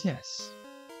answer is yes.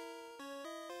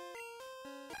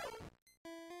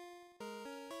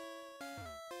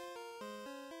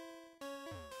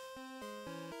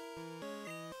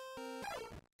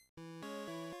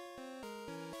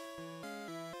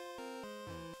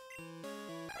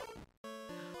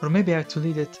 Or maybe I have to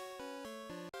lead it.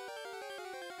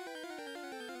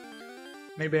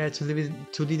 Maybe I have to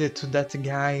lead it to that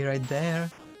guy right there.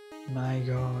 My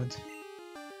god.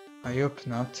 I hope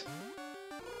not.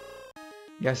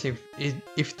 Guys,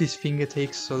 if this thing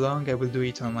takes so long, I will do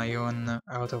it on my own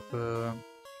out of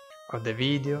the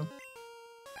video,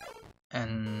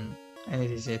 and it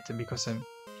is it, because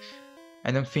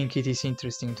I don't think it is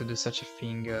interesting to do such a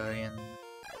thing. I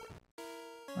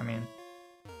mean,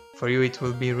 for you it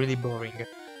will be really boring,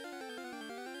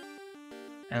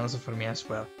 and also for me as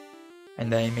well.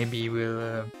 And I maybe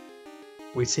will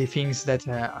say things that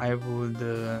I would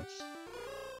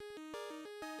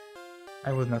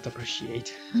not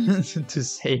appreciate to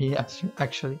say,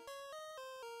 actually.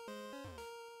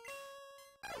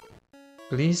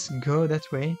 Please go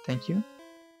that way, thank you.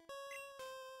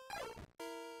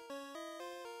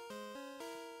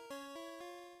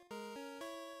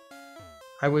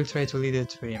 I will try to lead it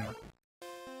to him.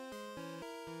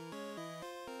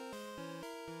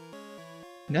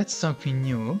 That's something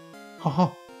new.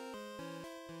 Oh,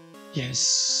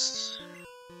 yes.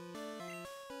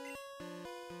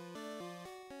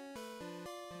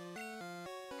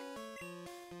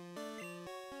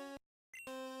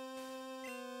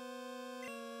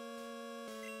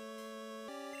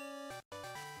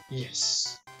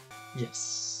 Yes.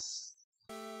 Yes.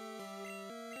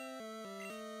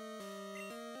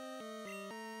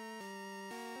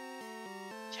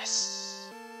 Yes.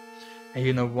 And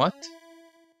you know what?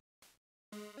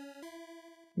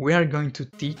 We are going to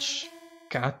teach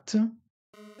Cat to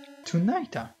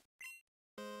Naita.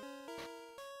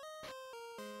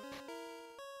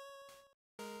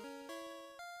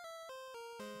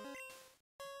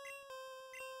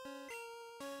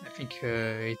 I think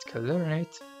it can learn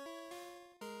it.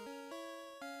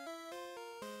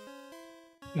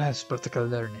 Yes, but it can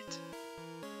learn it.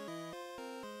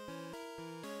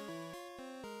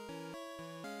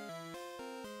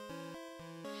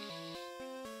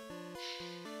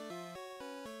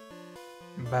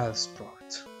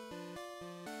 Bellsprout.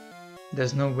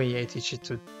 There's no way I teach it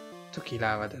to kill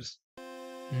Avaders.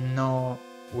 No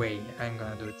way I'm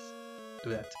gonna do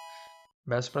that.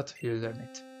 Bellsprout, you learn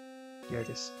it. Here it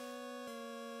is.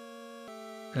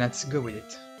 Let's go with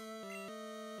it.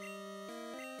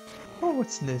 Oh,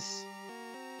 what's this?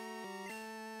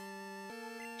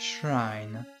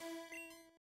 Shrine.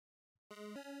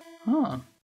 Huh.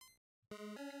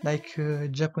 Like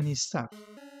Japanese stuff.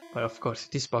 But of course,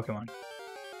 it is Pokémon.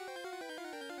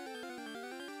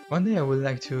 One day I would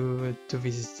like to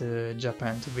visit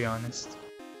Japan, to be honest.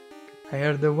 I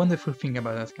heard a wonderful thing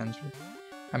about that country.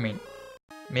 I mean,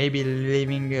 maybe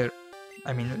living in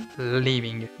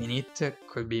it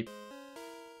could be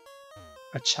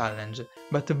a challenge,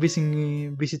 but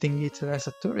visiting it as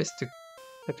a tourist,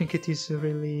 I think it is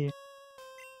really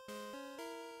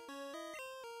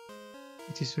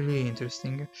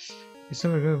interesting. It's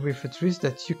overgrown with trees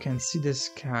that you can see the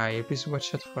sky. Please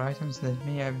watch out for items that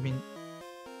may have been...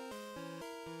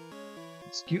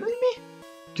 Excuse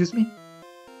me?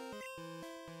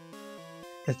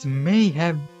 That may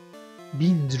have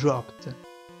been dropped.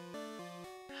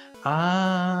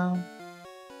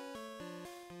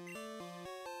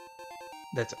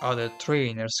 That other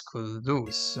trainers could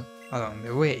lose along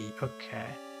the way,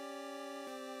 okay.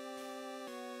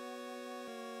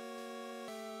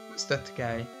 Who's that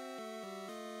guy?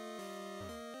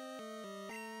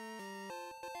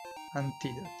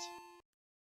 Antidote.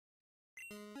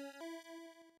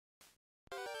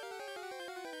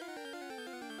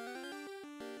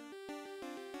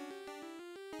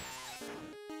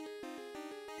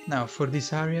 Now, for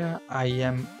this area, I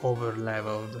am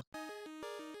over-leveled.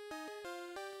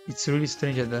 It's really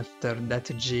strange that after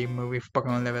that gym with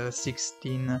Pokémon level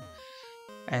 16,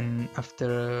 and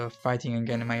after fighting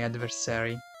again my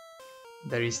adversary,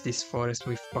 there is this forest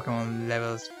with Pokémon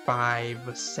levels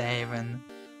 5, 7.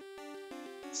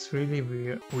 It's really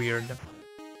weird.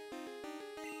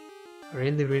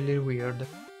 Really weird.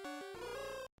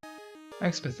 I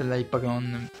expected like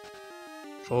Pokémon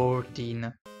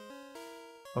 14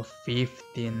 or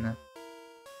 15.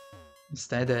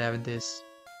 Instead I have this.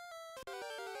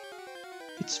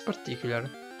 It's particular.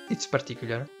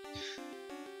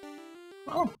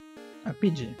 Oh, A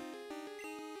PG.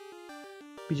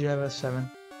 PG level 7.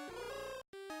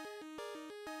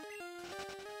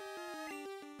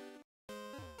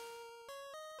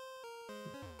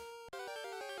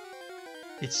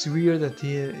 It's weird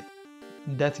that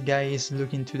that guy is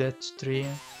looking to that tree,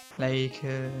 like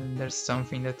there's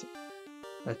something that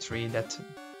tree, that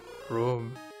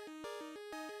robe.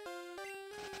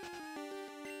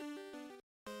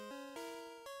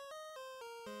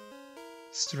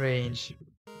 Strange.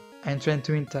 I'm trying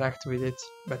to interact with it,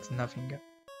 but nothing.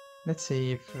 Let's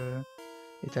see if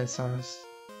it tells us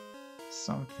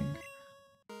something.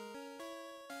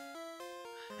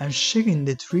 I'm shaking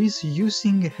the trees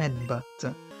using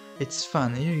headbutt. It's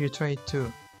fun, you try it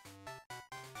too.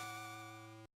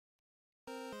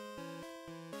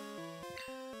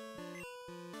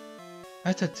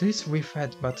 I thought trees with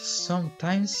headbutt,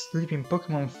 sometimes sleeping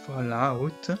Pokemon fall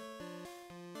out.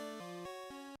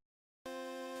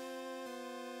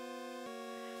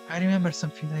 I remember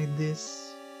something like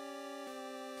this.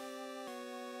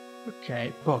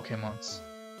 Okay, Pokemons.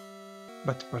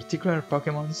 But particular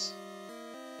Pokemons?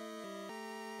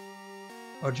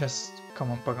 Or just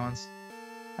common Pokemons?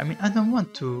 I mean, I don't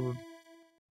want to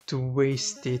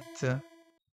waste it.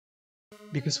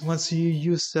 Because once you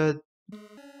use a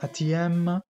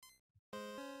TM,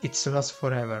 it's lost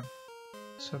forever.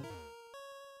 So,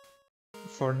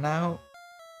 for now,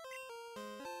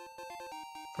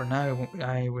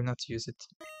 I will not use it.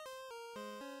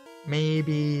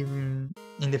 Maybe in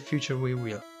the future we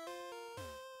will.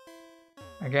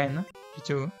 Again? You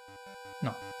too?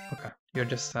 No. Okay. You're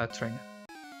just a trainer.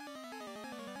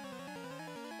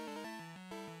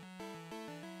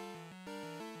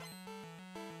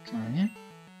 Okay.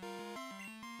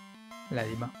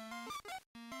 Ladybug.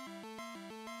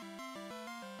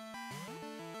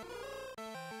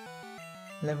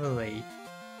 Level 8.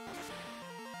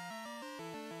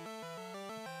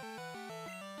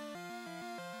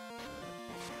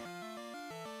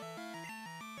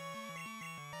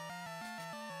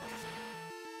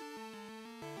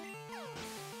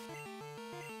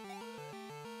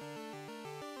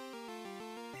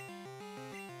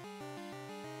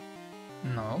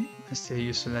 No, I still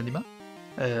use Ladybug.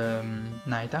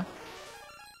 Naita.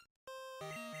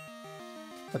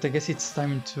 But I guess it's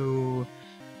time to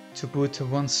put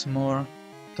once more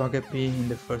Togepi in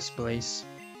the first place.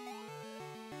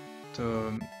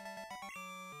 To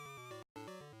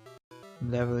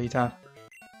level it up.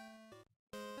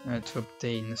 To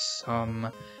obtain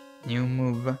some new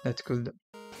move that could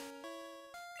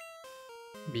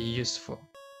be useful.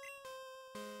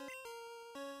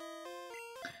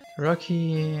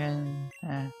 Rocky and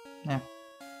yeah.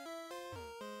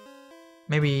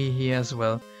 Maybe he as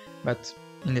well, but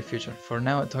in the future. For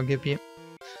now, Togepi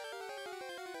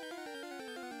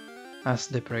as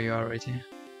the priority,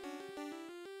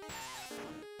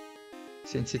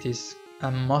 since it is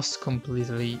almost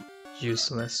completely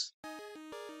useless.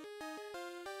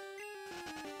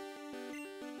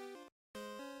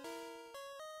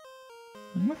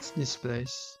 And what's this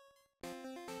place?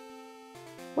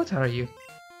 What are you?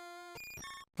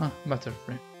 Ah,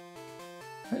 Butterfree.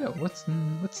 Hello,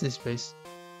 what's this place?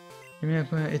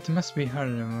 It must be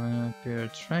harder.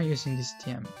 Try using this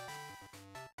TM.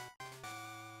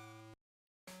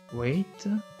 Wait.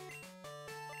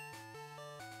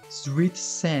 Sweet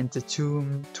scent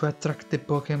to attract the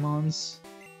Pokemons.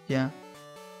 Yeah.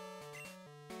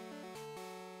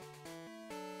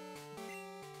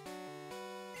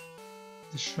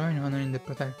 The shrine honoring the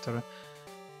protector.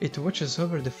 It watches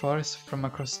over the forest from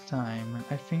across time.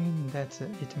 I think that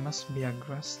it must be a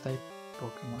grass type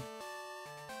Pokemon.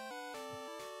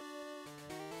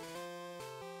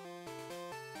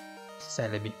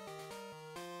 Celebi.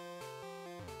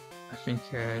 I think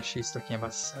she's talking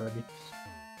about Celebi.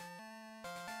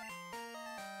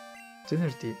 Tuner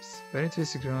tips. Very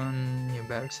trees grow on new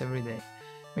berries every day.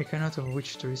 Make a note of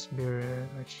which trees bear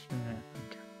which.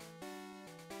 Okay.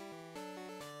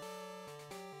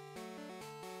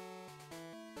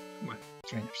 Well,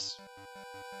 trainers.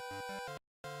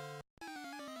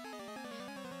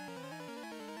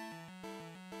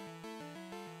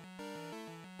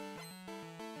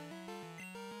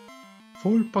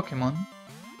 Full Pokemon?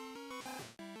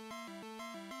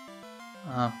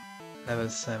 Ah, level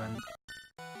 7.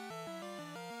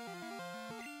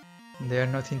 They are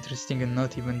not interesting and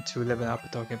not even to level up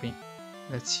Togepi.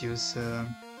 Let's use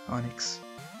Onix.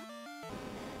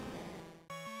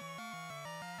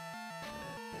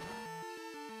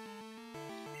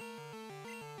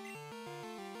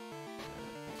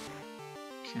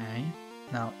 Okay,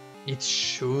 now it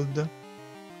should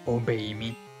obey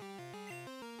me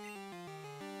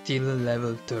till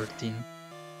level 13.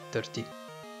 30.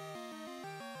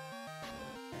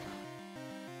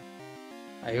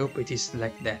 I hope it is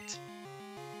like that.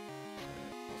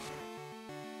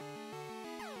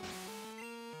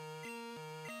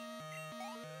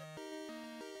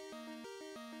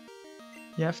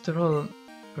 Yeah, after all,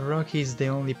 Rocky is the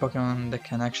only Pokemon that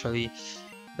can actually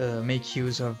make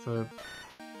use of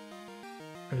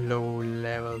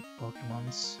low-level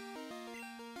Pokemons.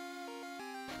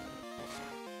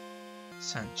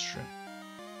 Sentry.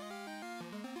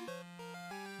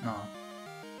 No.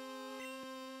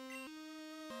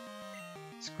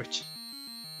 Scritch.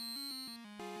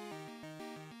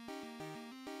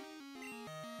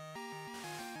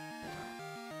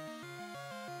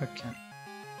 Okay.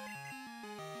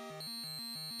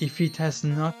 If it has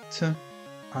not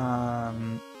a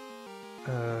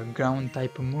ground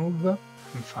type move,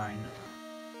 I'm fine.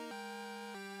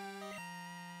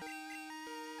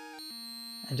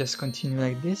 I just continue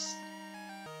like this.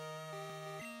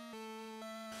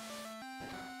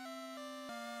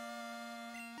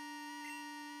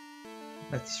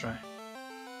 Let's try.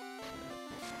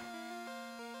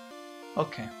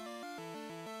 Okay.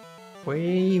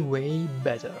 Way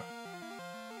better.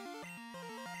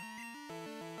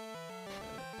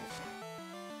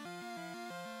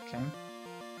 Okay.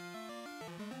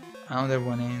 Another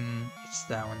one in, it's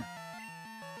down.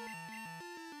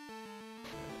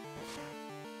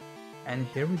 And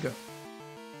here we go.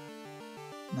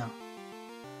 No.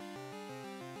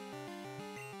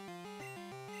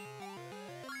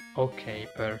 Okay,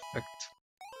 perfect.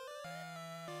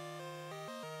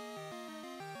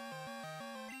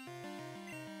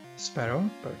 Sparrow,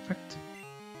 perfect.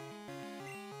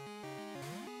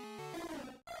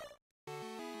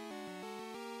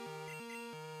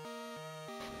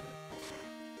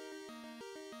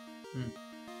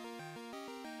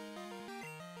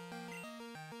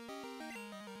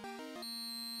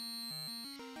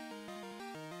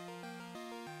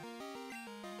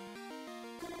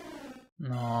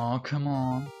 No, come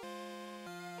on.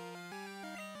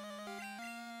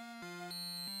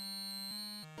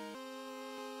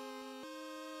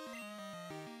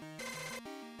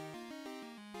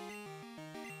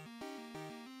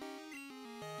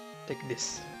 Take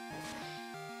this.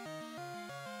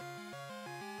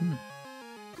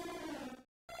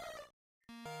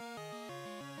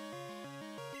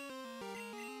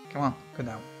 Come on, go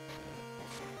down.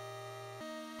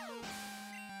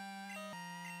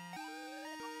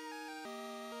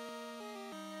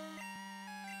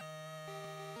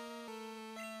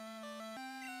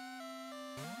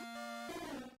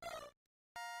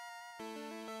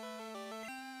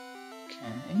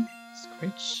 Okay,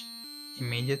 scratch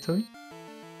immediately.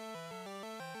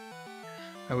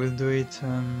 I will do it.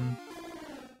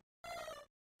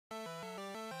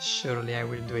 Surely I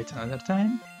will do it another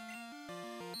time.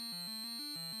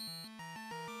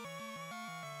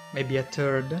 Maybe a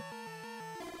third.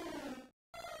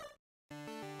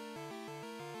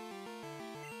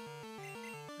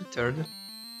 A third.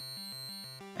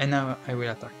 And now I will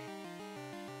attack.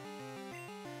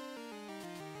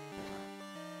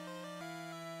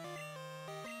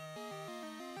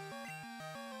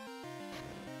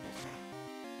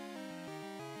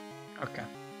 Okay.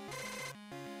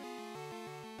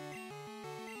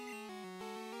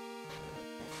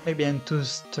 Maybe I'm too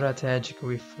strategic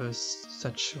with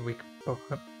such weak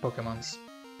Pokemons.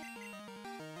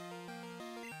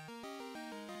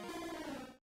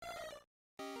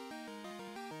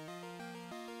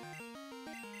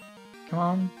 Come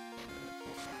on.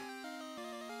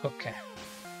 Okay.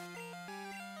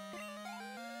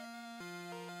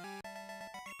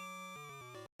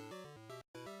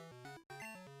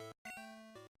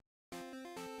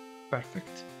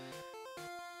 Perfect.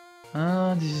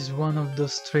 This is one of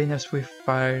those trainers with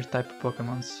fire type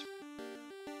Pokemons.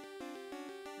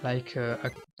 Like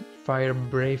a fire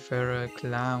braver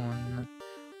clown.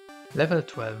 Level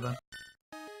 12.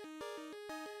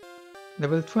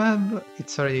 Level 12,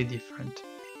 it's already different.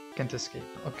 Can't escape.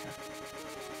 Okay.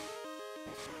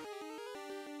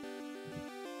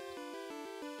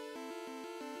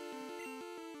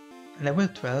 Level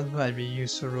 12, I will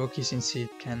use Soroki since it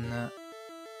can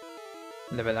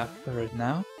level up right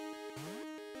now.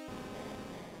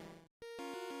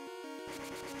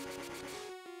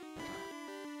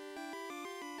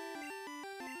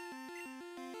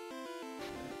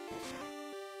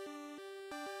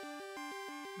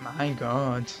 My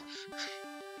god.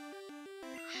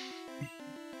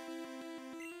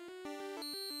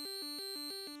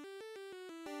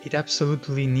 It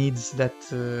absolutely needs that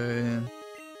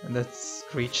that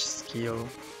screech skill.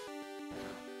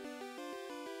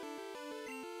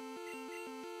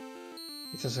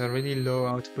 It has a really low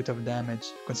output of damage,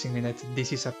 considering that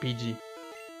this is a PG.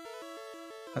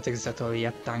 Not exactly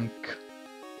a tank.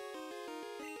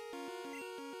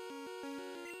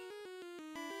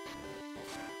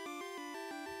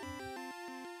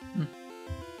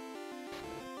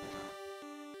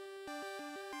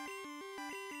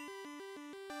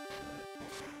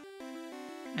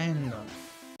 And no.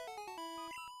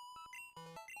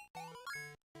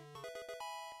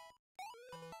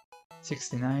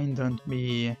 $69, don't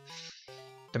be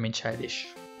childish.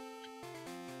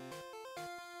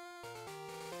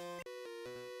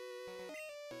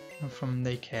 From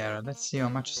daycare, let's see how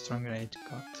much stronger it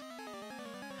got.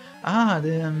 Ah,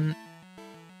 the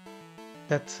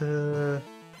that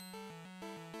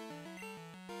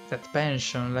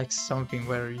pension, like something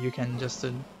where you can just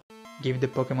give the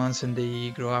Pokemons and they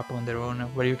grow up on their own,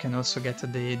 where you can also get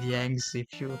the eggs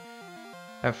if you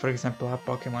have, for example, a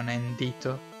Pokemon and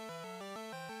Ditto.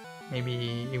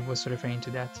 Maybe it was referring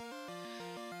to that.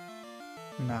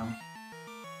 Now,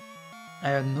 I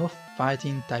have no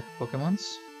fighting type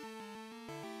Pokemons.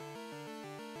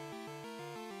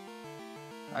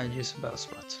 I'll use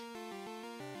Bellsprout.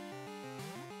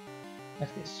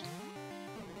 Like this.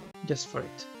 Just for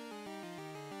it.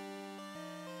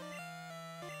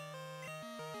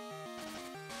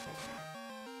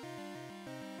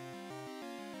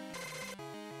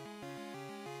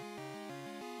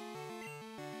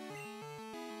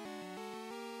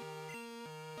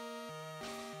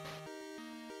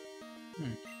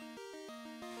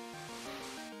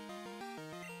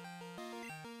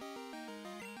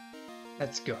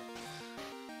 Let's go.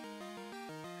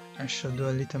 I should do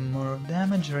a little more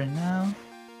damage right now.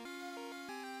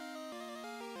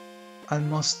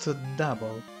 Almost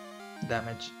double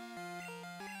damage.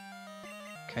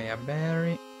 Okay, a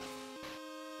berry.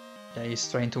 Yeah, he's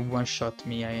trying to one-shot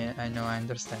me, I know, I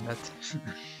understand that.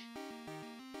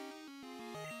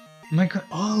 My god,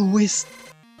 always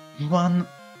 1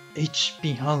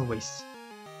 HP, always.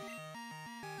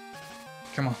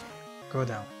 Come on, go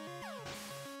down.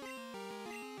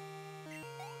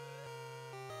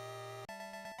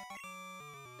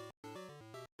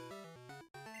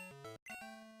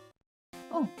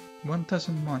 Oh,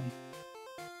 1000 money.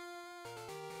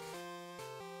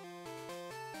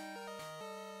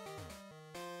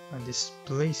 And this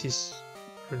place is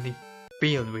really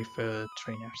filled with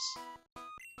trainers.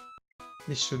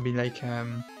 This should be like a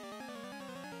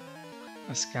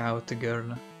scout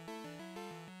girl.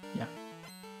 Yeah.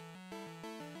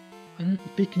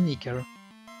 Picnicker.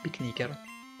 Picnicker.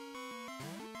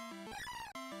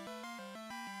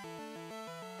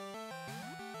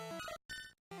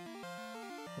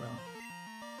 Well.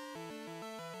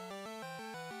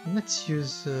 Let's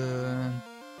use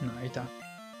Naita.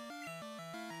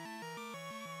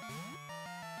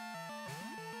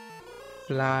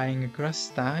 Flying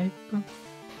grass type.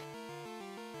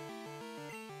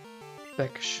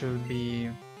 Spec should be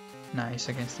nice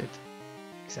against it.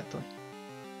 Exactly.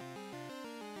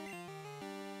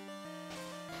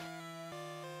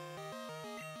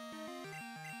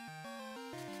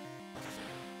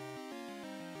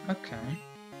 Okay.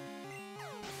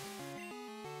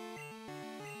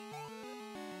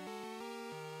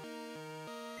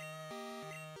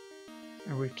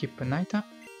 I will keep Naita.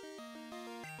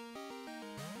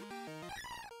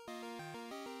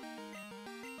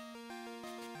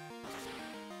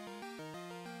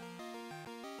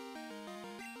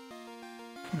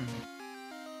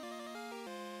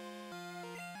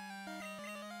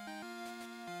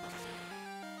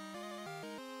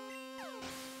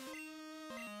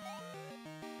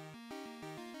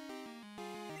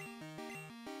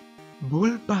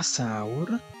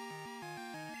 Bulbasaur?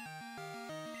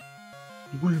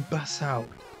 Bulbasaur.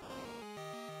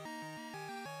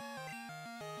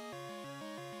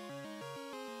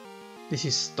 This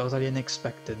is totally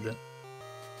unexpected.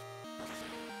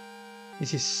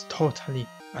 This is totally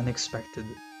unexpected.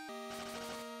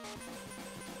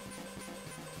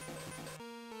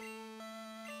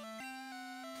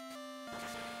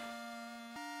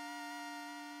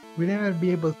 Will I ever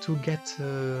be able to get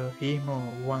him or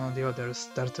one of the other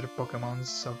starter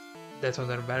Pokemons of that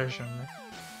other version,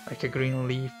 like a green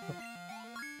leaf?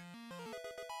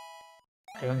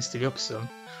 I honestly hope so.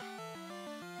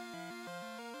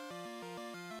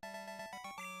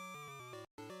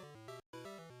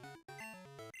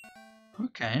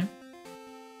 Okay.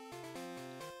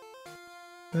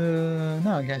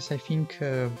 No, guys, I think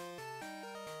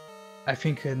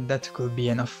that could be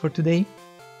enough for today.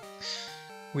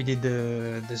 We did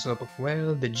the Slowpoke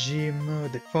well, the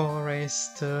gym, the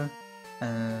forest.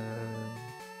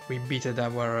 We beat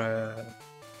our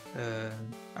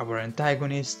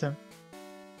antagonist.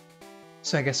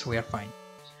 so I guess we are fine.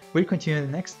 We'll continue the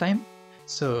next time,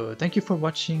 so thank you for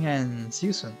watching and see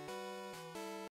you soon.